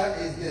desire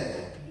is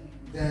there,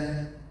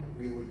 then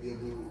we will be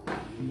able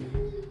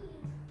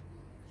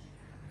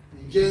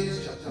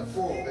James chapter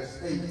 4, verse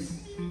 8.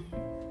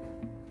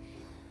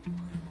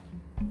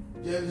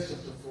 James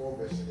chapter 4,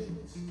 verse 8.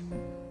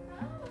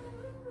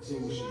 See,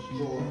 we should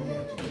draw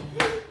near to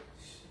God.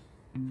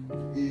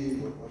 He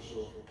will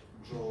also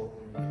draw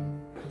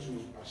near to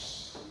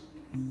us.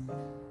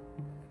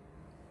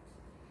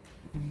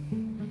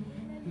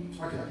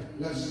 Okay,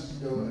 let's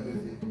go a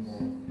little bit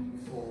more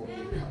before we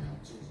come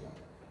to that.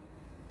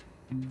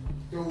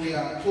 So we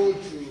are told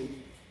to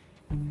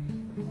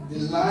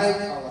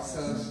delight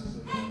ourselves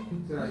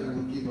so that He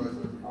will give us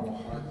our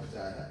heart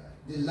desire.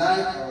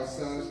 Delight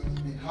ourselves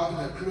in having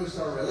a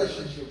closer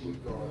relationship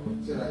with God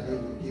so that He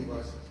will give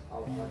us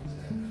our heart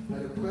desire. Now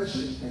the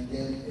question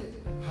again is,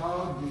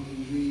 how do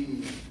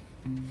we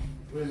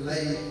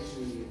relate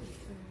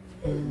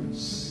to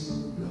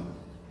seeing God?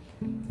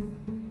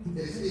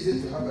 It is easy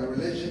to have a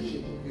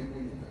relationship with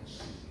people you can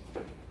see.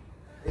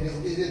 It is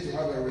easy to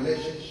have a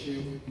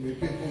relationship with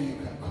people you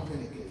can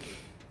communicate with,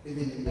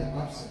 even in their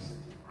absence.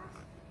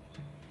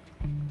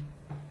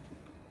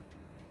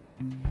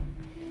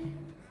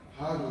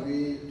 How do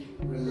we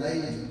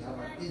relate and have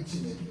an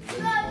intimate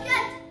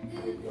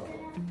relationship with God?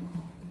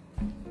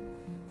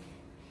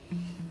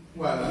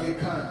 Well, we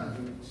can't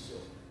do so.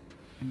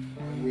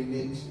 And we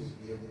need to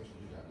be able to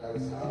do that. That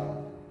is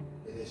how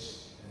it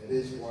is. And it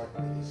is what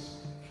it is.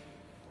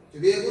 To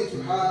be able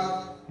to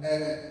have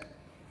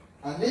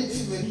an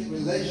intimate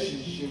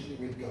relationship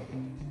with God,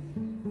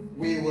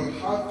 we will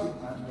have to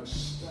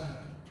understand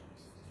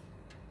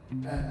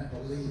and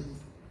believe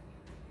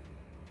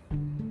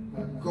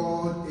that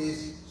God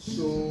is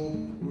so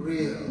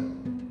real.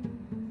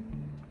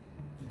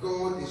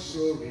 God is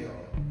so real.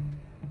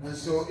 And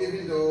so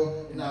even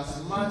though in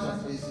as much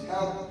as it's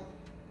help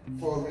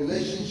for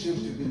relationship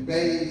to be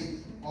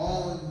based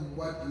on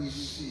what we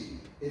see,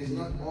 it is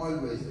not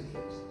always the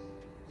case.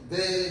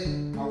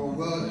 Today, our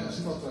world has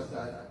taught us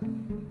that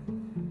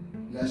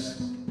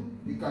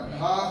you can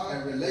have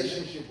a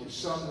relationship with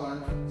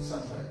someone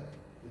somewhere.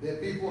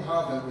 Today, people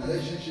have a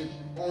relationship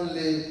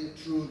only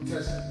through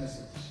text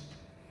messages.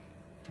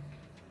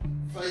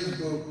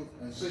 Facebook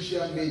and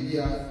social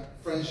media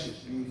friendship.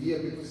 You hear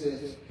people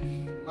say,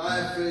 my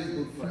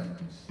Facebook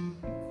friends,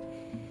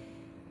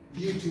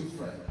 YouTube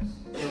friends.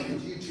 So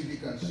with YouTube you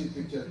can see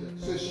pictures.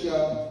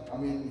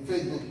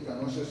 Facebook you can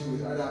also see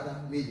with other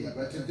media.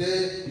 But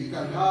today you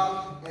can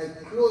have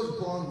a close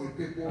bond with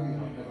people you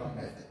have never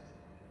met.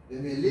 They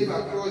may live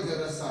across the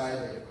other side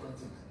of the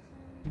continent,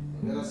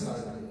 on the other side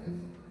of the earth,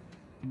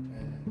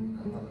 and you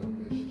can have a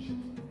relationship.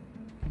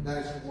 That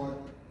is what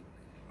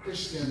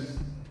Christians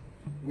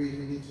we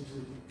need to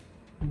do.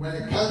 When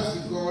it comes to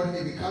God,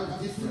 it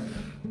becomes different.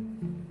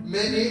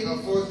 Many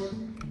of us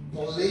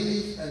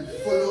believe and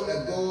follow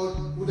a God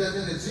who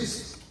doesn't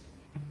exist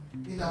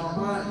in our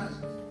minds.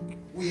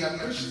 We are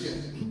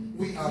Christians,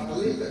 we are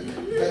believers,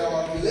 but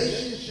our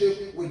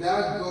relationship with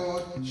our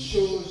God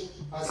shows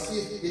as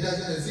if it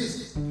doesn't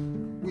exist.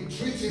 We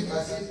treat Him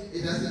as if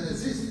it doesn't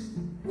exist.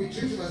 We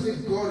treat Him as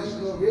if God is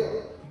not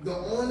real. The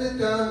only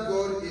time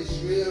God is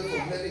real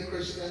for many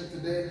Christians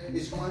today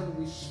is when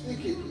we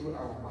speak it with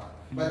our mouth.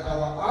 But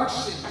our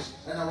actions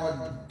and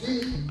our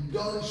deeds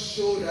don't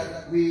show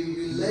that we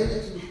relate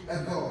to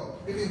a God.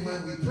 Even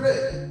when we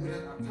pray, we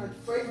don't attach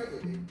faith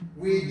to Him.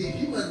 We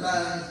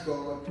dehumanize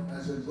God,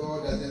 and so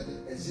God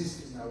doesn't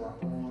exist in our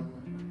own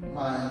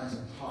minds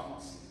and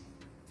hearts.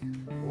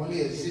 It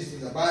only exists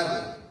in the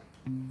Bible.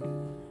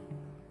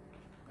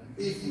 And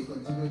if you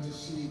continue to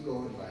see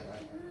God like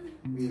that,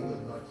 we will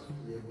not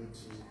be able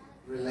to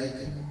relate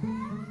to Him.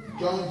 In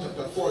John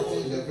chapter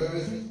 14, the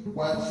verse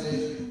 1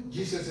 says,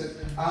 Jesus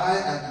said, I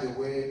am the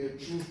way, the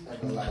truth, and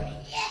the life.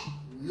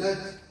 Let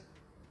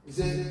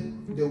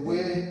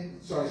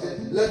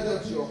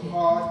not your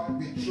heart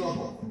be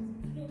troubled.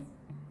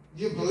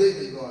 You believe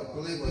in God,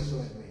 believe also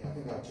in me. I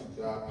think I took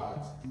that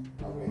part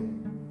away.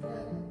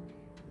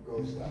 It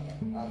goes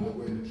down. I am the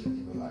way, the truth,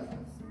 and the life.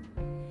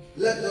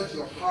 Let not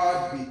your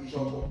heart be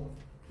troubled.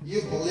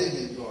 You believe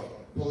in God,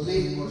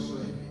 believe also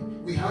in me.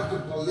 We have to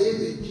believe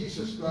in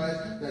Jesus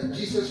Christ, that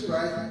Jesus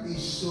Christ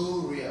is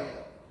so real.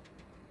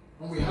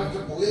 And we have to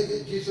believe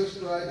in Jesus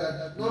Christ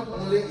that not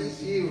only is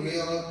He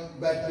real,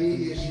 but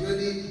He is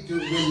ready to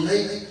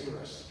relate to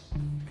us.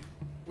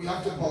 We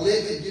have to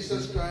believe in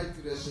Jesus Christ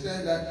to the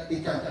extent that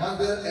He can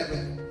handle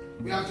everything.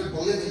 We have to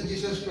believe in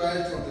Jesus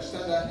Christ to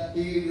understand that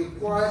He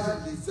requires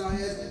and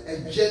desires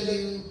a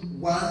genuine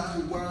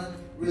one-to-one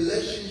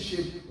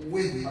relationship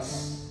with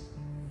us.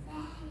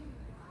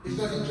 He's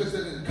not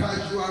interested in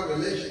casual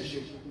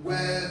relationship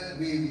where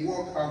we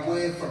walk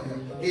away from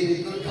Him. He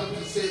did not come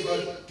to save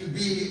us to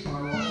be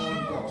our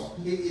own boss.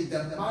 He is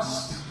the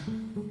master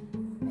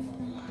of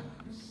our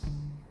lives.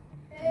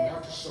 We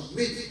have to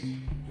submit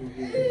to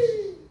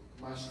His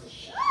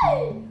mastership.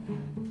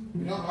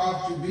 We don't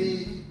have to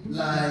be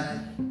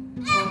like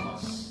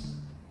Thomas.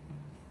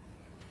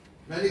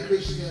 Many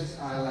Christians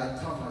are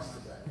like Thomas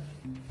today.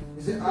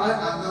 He said, I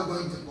am not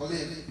going to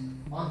believe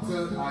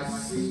until I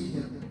see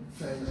Him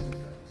face to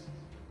face.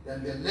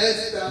 Then the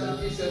next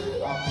time Jesus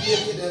appeared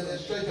to them and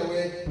straight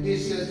away he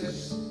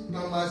says to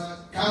Thomas,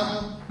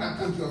 come and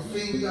put your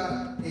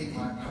finger in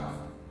my heart.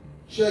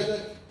 Check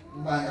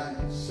my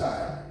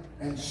side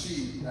and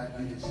see that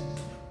it is.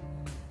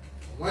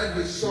 When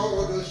he saw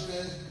all those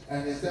things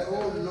and he said,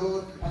 oh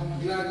Lord,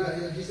 I'm glad you are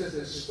here, Jesus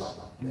said,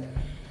 stop there.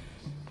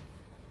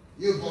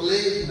 You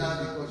believe now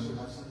because you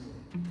have seen.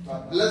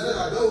 But blessed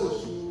are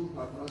those who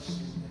have not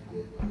seen and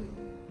yet believe.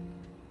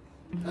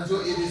 And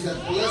so it is a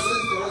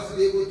blessing for us to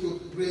be able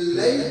to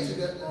relate to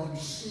that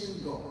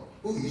unseen God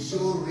who is so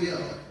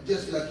real,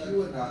 just like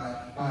you and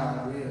I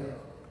are real.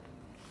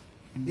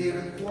 He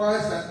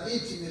requires an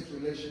intimate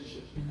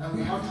relationship, and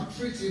we have to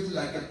treat him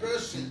like a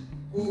person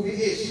who he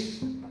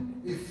is.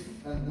 If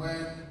and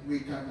when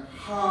we can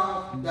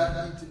have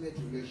that intimate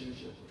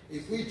relationship.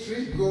 If we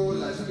treat God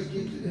like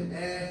speaking to the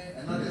air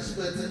and not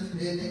expecting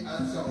any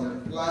answer or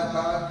reply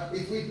back,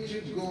 if we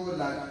treat God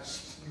like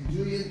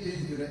doing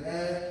things to the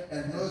air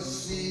and not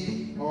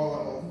seeing,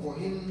 or for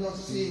him not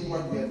seeing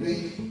what we are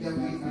doing, then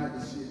we are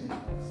deceiving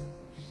ourselves.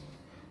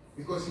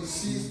 Because he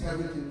sees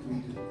everything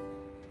we do.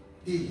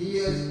 He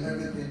hears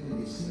everything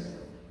we say.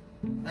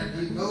 And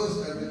he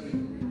knows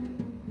everything we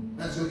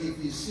do. And so if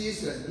he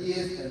sees and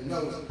hears and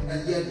knows,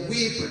 and yet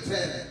we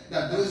pretend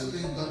that those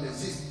things don't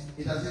exist,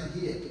 he doesn't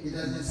hear, he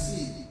doesn't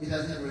see, he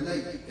doesn't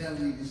relate, then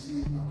we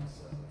deceive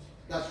ourselves.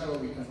 That's why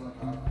we cannot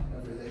have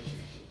a relationship.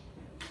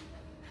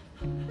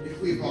 If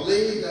we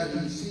believe that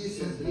he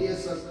sees and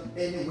hears us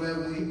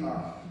anywhere we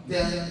are,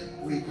 then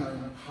we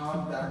can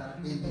have that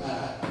in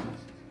mind.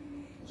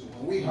 So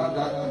when we have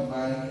that in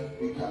mind,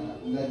 we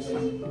can let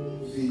him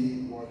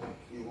be what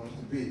he wants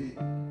to be.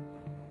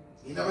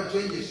 He never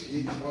changes.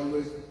 He is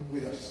always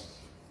with us.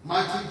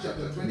 Matthew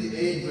chapter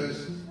 28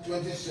 verse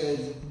 20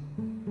 says,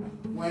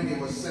 when he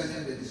was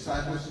sending the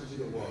disciples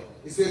into the world,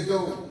 he says,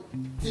 go,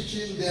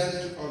 teaching them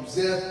to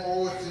observe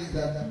all things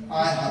that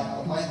I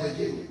have commanded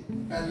you.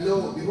 And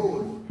lo,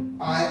 behold,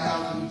 I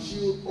am with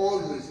you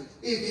always,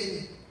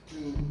 even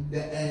to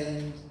the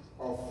end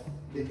of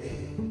the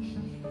age.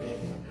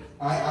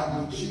 I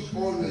am with you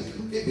always,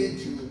 even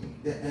to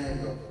the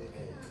end of the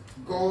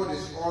age. God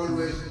is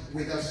always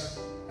with us,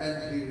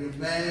 and he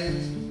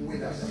remains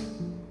with us.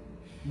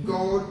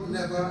 God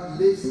never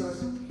leaves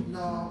us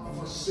nor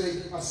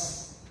forsakes us.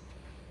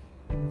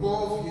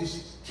 Both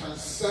his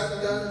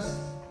transcendent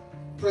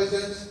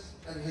presence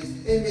and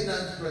his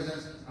immanent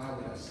presence are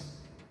with us.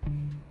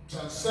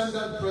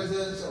 Transcendent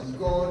presence of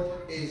God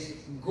is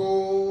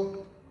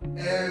go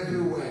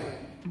everywhere.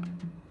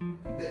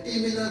 The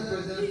immanent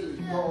presence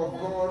of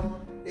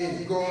God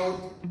is God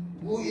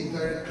who is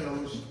very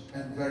close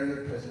and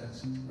very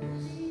present.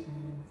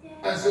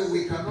 And so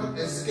we cannot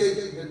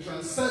escape the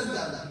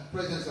transcendent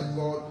presence of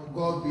God,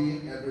 God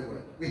being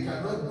everywhere. We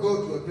cannot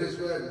go to a place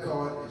where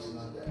God is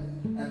not there.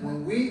 And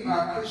when we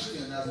are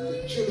Christian, as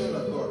the children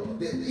of God,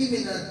 the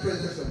immanent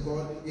presence of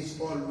God is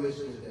always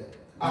there.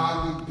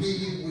 I will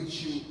be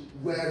with you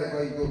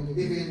wherever you go,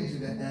 even to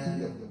the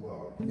end of the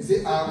world. He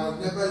said, I will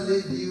never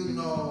leave you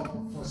nor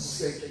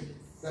forsake you.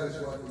 That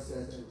is what he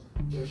said to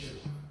Joshua.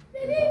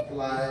 It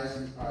applies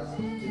us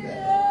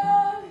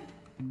today.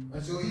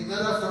 And so in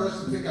order for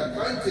us to take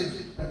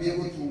advantage and be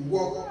able to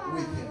walk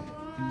with him,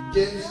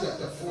 James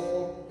chapter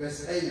 4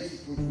 verse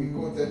 8, which we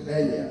quoted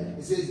earlier,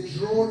 it says,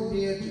 draw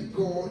near to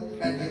God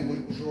and he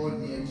will draw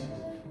near to you.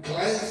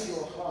 Cleanse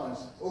your hands,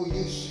 O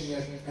you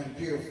sinners, and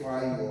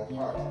purify your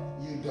heart,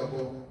 you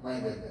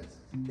double-mindedness.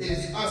 It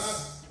is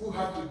us who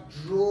have to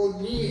draw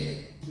near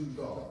to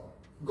God.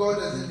 God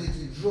doesn't need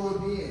to draw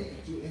near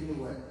to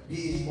anywhere. He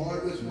is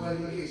always where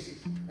he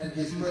is. And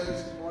his presence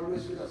is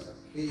always with us.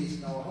 He is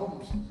in our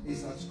homes. He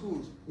is at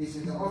schools. He is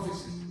in the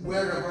offices.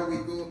 Wherever we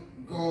go,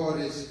 God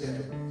is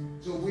there.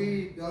 So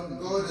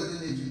God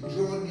doesn't need to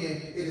draw near.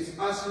 It is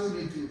us who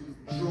need to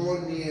draw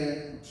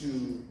near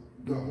to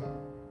God.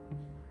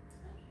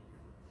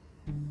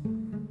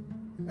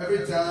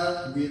 Every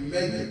time we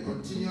make a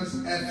continuous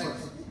effort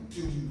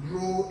to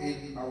grow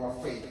in our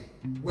faith,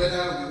 whether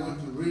we want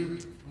to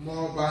read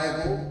more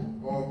Bible,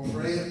 or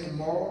pray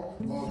more,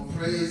 or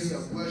praise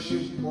and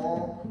worship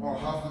more, or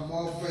have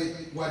more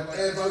faith,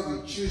 whatever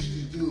we choose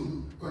to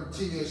do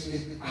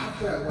continuously,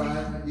 after a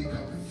while you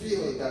can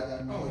feel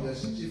that, oh,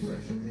 there's a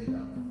difference in me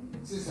now.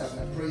 Since I've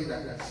been praying,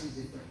 I can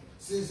see different.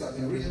 Since I've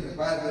been reading the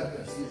Bible, I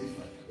can see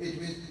different. It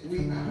means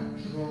we are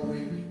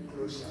drawing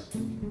closer to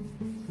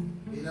him.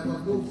 He never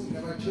moves, he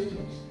never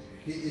changes.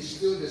 He is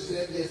still the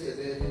same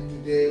yesterday,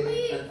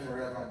 today, and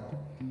forevermore.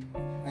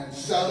 And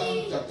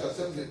Psalm chapter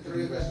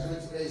 73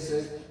 verse 28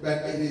 says, but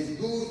it is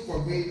good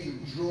for me to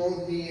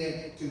draw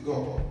near to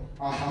God.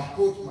 I have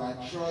put my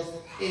trust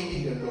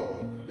in the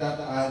Lord, that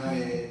I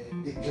may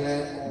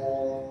declare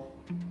all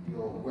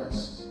your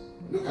works.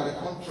 Look at the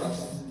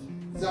contrast.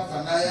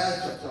 Zephaniah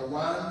chapter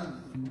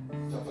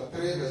 1, chapter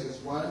 3 verses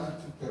 1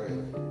 to 3.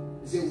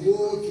 It says,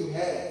 woe to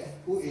her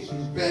who is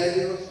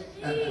rebellious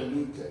and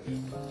polluted,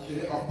 to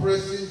the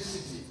oppressing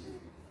city.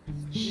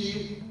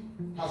 She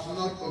has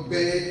not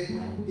obeyed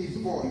his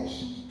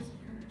voice.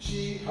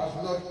 She has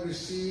not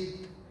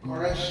received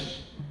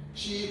correction.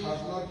 She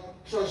has not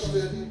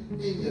trusted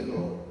in the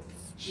Lord.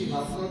 She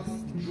has not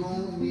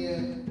drawn near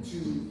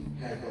to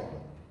her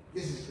God.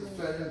 This is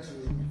referring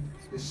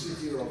to the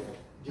city of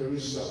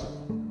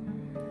Jerusalem.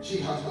 She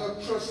has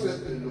not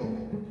trusted the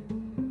Lord.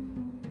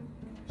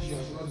 She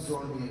has not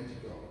drawn near to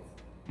God.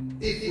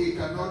 If we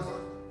cannot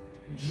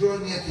draw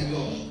near to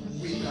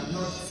God, we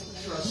cannot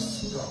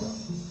trust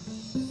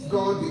God.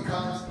 God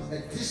becomes a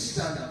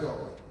distant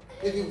God.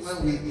 Even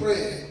when we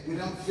pray, we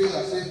don't feel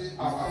as if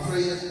our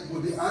prayers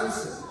will be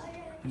answered.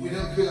 We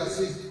don't feel as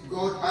if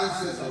God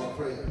answers our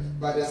prayers.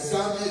 But the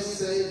psalmist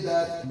said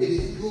that it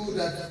is good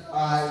that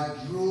I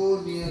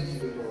draw near to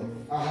the Lord.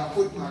 I have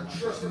put my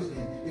trust in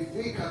Him. If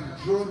we can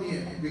draw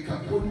near, we can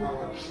put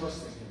our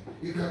trust in Him.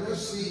 You cannot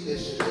see a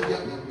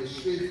stranger on the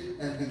street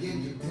and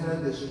begin to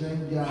tell the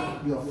stranger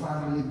your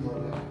family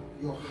problem,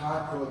 your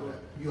heart problem,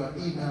 your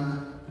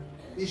inner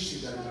issue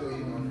that is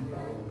going on in your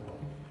own world.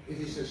 It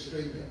is a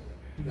stranger.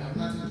 They have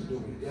nothing to do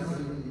with it. They are not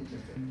even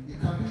interested. You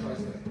can't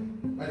trust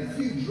them. But if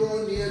you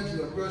draw near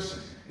to a person,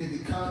 they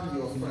become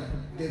your friend.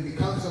 They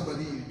become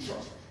somebody you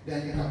trust.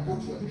 Then you can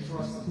put your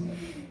trust in them.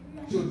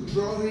 So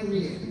drawing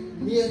near,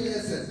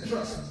 nearness and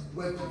trust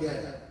work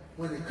together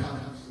when it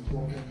comes to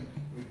walking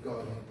with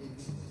God in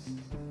intimacy.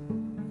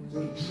 So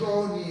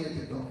draw near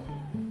to God,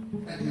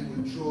 and He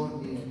will draw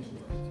near to us.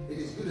 It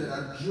is good that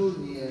I draw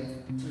near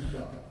to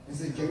God. He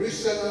said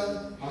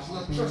Jerusalem has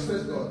not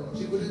trusted God.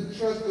 She couldn't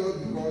trust God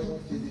because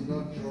she did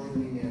not draw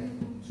near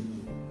to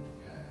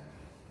her.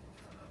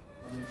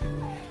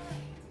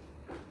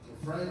 So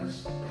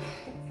friends,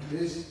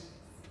 this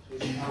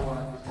is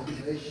our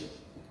determination.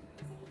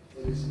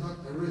 It is not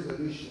a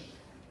resolution.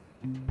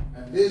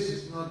 And this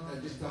is not a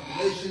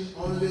determination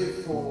only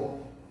for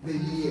the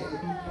year.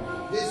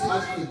 This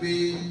has to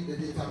be the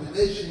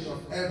determination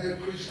of every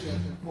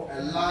Christian for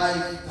a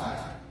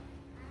lifetime.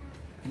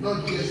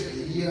 Not just a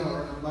year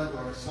or a month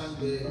or a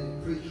Sunday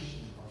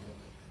preaching on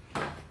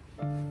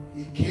it.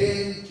 He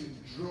came to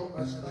draw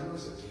us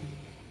closer to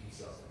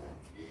Himself,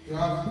 to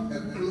have a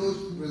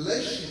close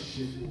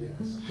relationship with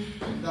us.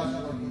 And that's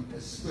what He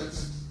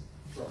expects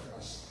from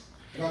us.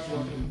 That's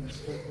what He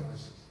expects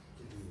us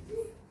to do.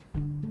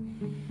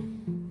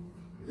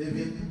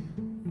 Living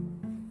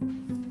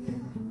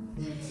in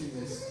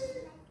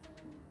intimacy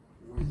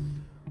with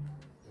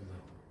the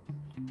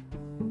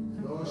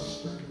Lord. Lord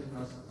strengthen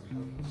us and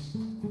help us.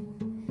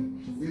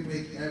 We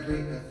make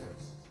every effort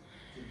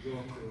to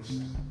draw closer to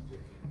Him.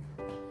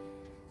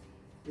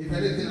 If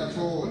anything at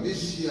all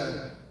this year,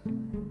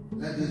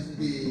 let this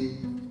be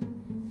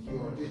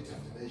your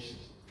determination.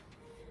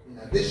 In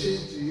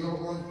addition to your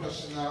own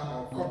personal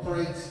or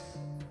corporate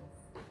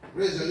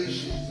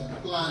resolutions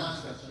and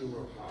plans that you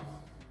will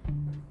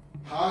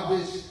have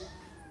this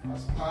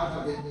as part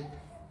of it,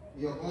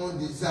 your own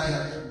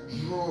desire to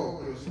draw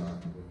closer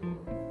to the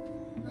Lord.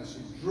 And as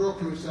you draw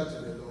closer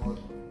to the Lord,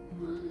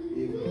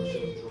 He will also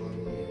draw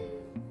near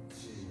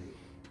to you.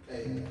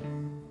 Amen.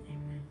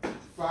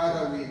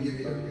 Father, we give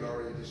you the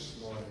glory this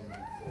morning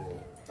for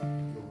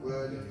your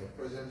word and your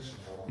presence in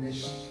our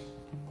midst,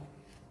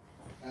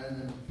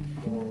 and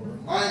for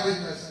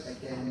reminding us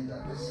again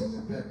that this is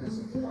the purpose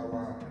of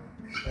our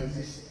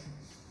existence.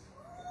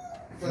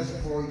 First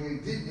of all, you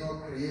did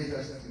not create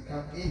us to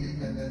become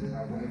independent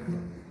away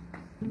from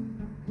you.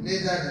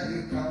 Neither did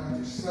you come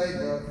to save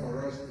us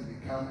for us to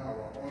become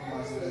our own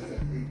masters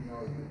and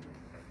ignore you.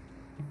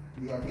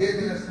 You have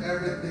given us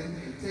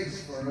everything it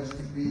takes for us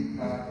to be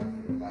part of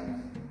your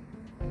life.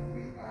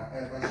 We are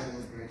ever so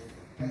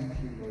grateful. Thank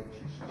you, Lord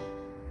Jesus.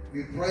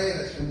 We pray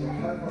that you will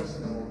help us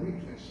in our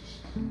weaknesses,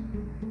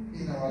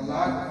 in our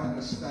lack of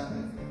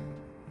understanding,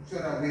 so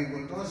that we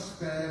will not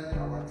spend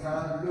our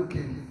time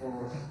looking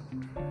for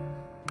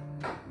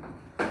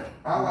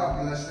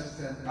our blessings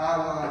and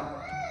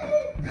our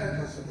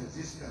purpose of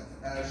existence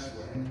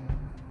elsewhere,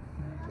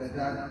 but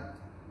that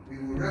we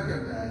will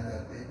recognize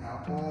that they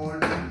are all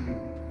in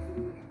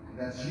you,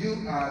 that you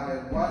are the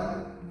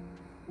one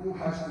who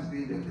has to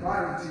be the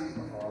priority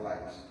of our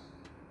lives.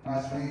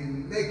 As we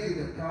make you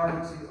the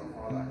priority of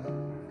our life,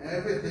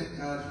 everything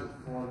else will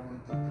fall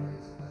into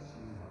place as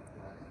you have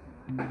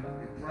planned.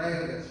 We pray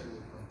that you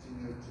will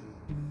continue to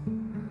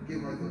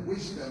give us the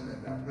wisdom and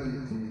the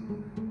ability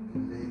to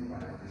live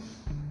by this.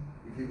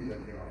 We give you the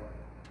glory.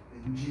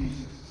 In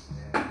Jesus'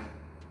 name.